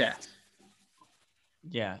you in chess.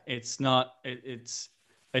 Yeah, it's not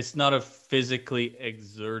a physically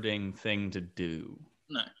exerting thing to do.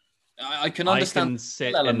 No, I can understand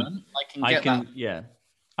the element.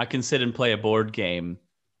 I can sit and play a board game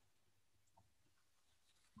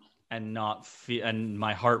and and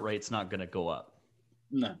my heart rate's not going to go up.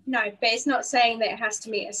 No, but it's not saying that it has to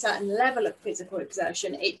meet a certain level of physical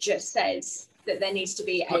exertion. It just says that there needs to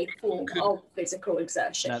be a form of physical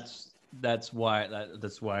exertion. That's why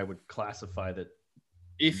I would classify that.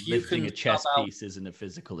 If you lifting a chess piece isn't a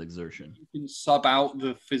physical exertion. You can sub out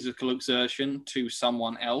the physical exertion to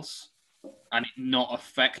someone else and it not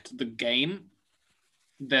affect the game,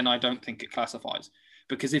 then I don't think it classifies.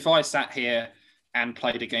 Because if I sat here and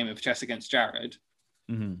played a game of chess against Jared,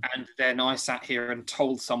 and then I sat here and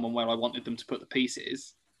told someone where I wanted them to put the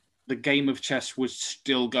pieces, the game of chess would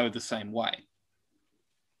still go the same way.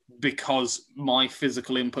 Because my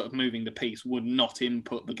physical input of moving the piece would not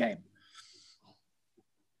input the game.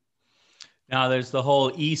 Now there's the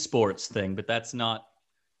whole esports thing, but that's not,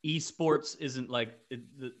 esports isn't like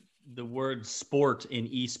the word sport in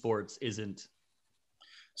esports isn't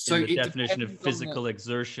so in the definition of physical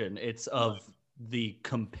exertion. It's of the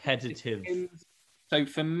competitive. So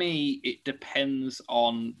for me, it depends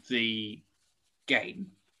on the game.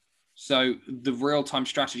 So the real-time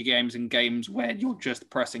strategy games and games where you're just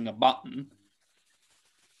pressing a button,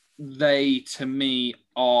 they to me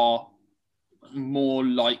are more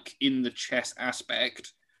like in the chess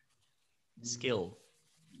aspect skill,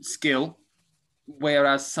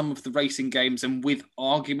 whereas some of the racing games, and with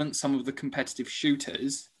argument some of the competitive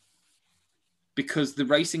shooters, because the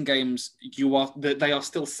racing games they are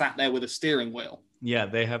still sat there with a steering wheel. Yeah,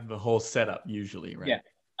 they have the whole setup usually, right? Yeah,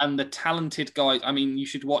 and the talented guy, you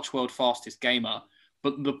should watch World Fastest Gamer,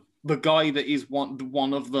 but the guy that is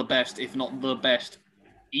one of the best, if not the best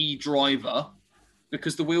e-driver,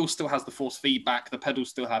 because the wheel still has the force feedback, the pedals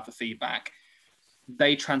still have the feedback.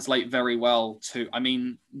 they translate very well to, I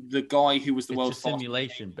mean, the guy who was the world's fastest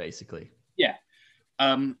simulation, basically. Yeah.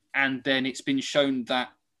 And then it's been shown that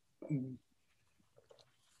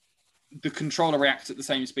the controller reacts at the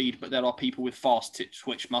same speed, but there are people with fast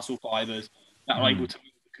twitch muscle fibers that are able to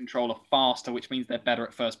move the controller faster, which means they're better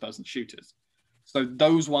at first-person shooters. So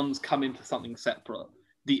those ones come into something separate.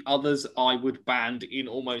 The others I would band in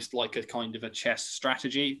almost like a kind of a chess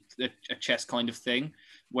strategy, a chess kind of thing,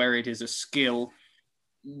 where it is a skill.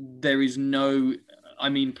 There is no, I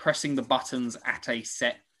mean, pressing the buttons at a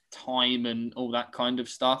set time and all that kind of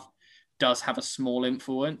stuff does have a small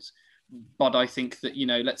influence. But I think that, you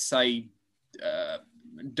know, let's say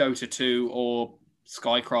Dota 2 or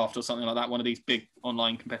Skycraft or something like that, one of these big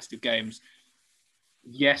online competitive games,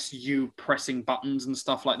 yes, you pressing buttons and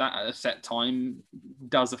stuff like that at a set time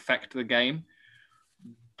does affect the game.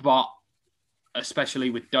 But especially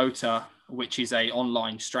with Dota, which is a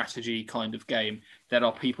online strategy kind of game, there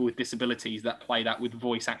are people with disabilities that play that with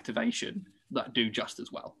voice activation that do just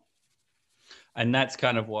as well. And that's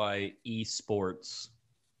kind of why esports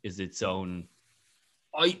is its own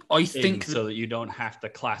I think so that you don't have to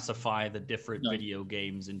classify the different video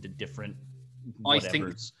games into different whatevers. I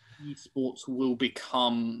think esports will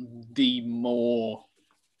become the more,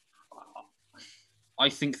 I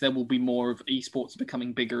think there will be more of esports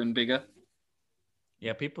becoming bigger and bigger.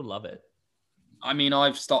 Yeah, people love it. I mean,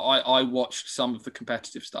 I watched some of the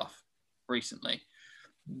competitive stuff recently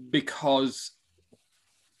because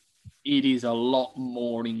it is a lot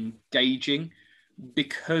more engaging.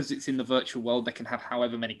 Because it's in the virtual world, they can have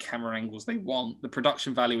however many camera angles they want. The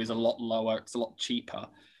production value is a lot lower. It's a lot cheaper.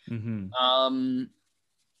 Mm-hmm.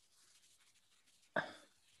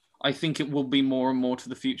 I think it will be more and more to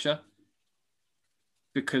the future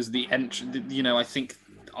because I think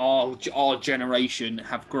our generation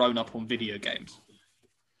have grown up on video games.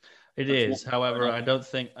 However, I don't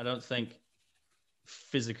think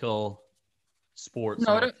physical sports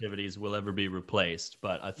activities will ever be replaced,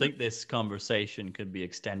 but I think this conversation could be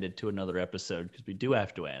extended to another episode because we do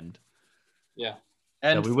have to end. Yeah.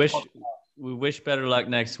 And so we wish better luck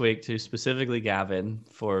next week to specifically Gavin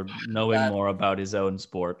for knowing more about his own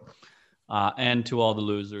sport, and to all the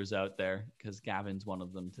losers out there, because Gavin's one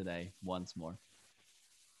of them today once more.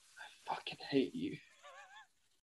 I fucking hate you.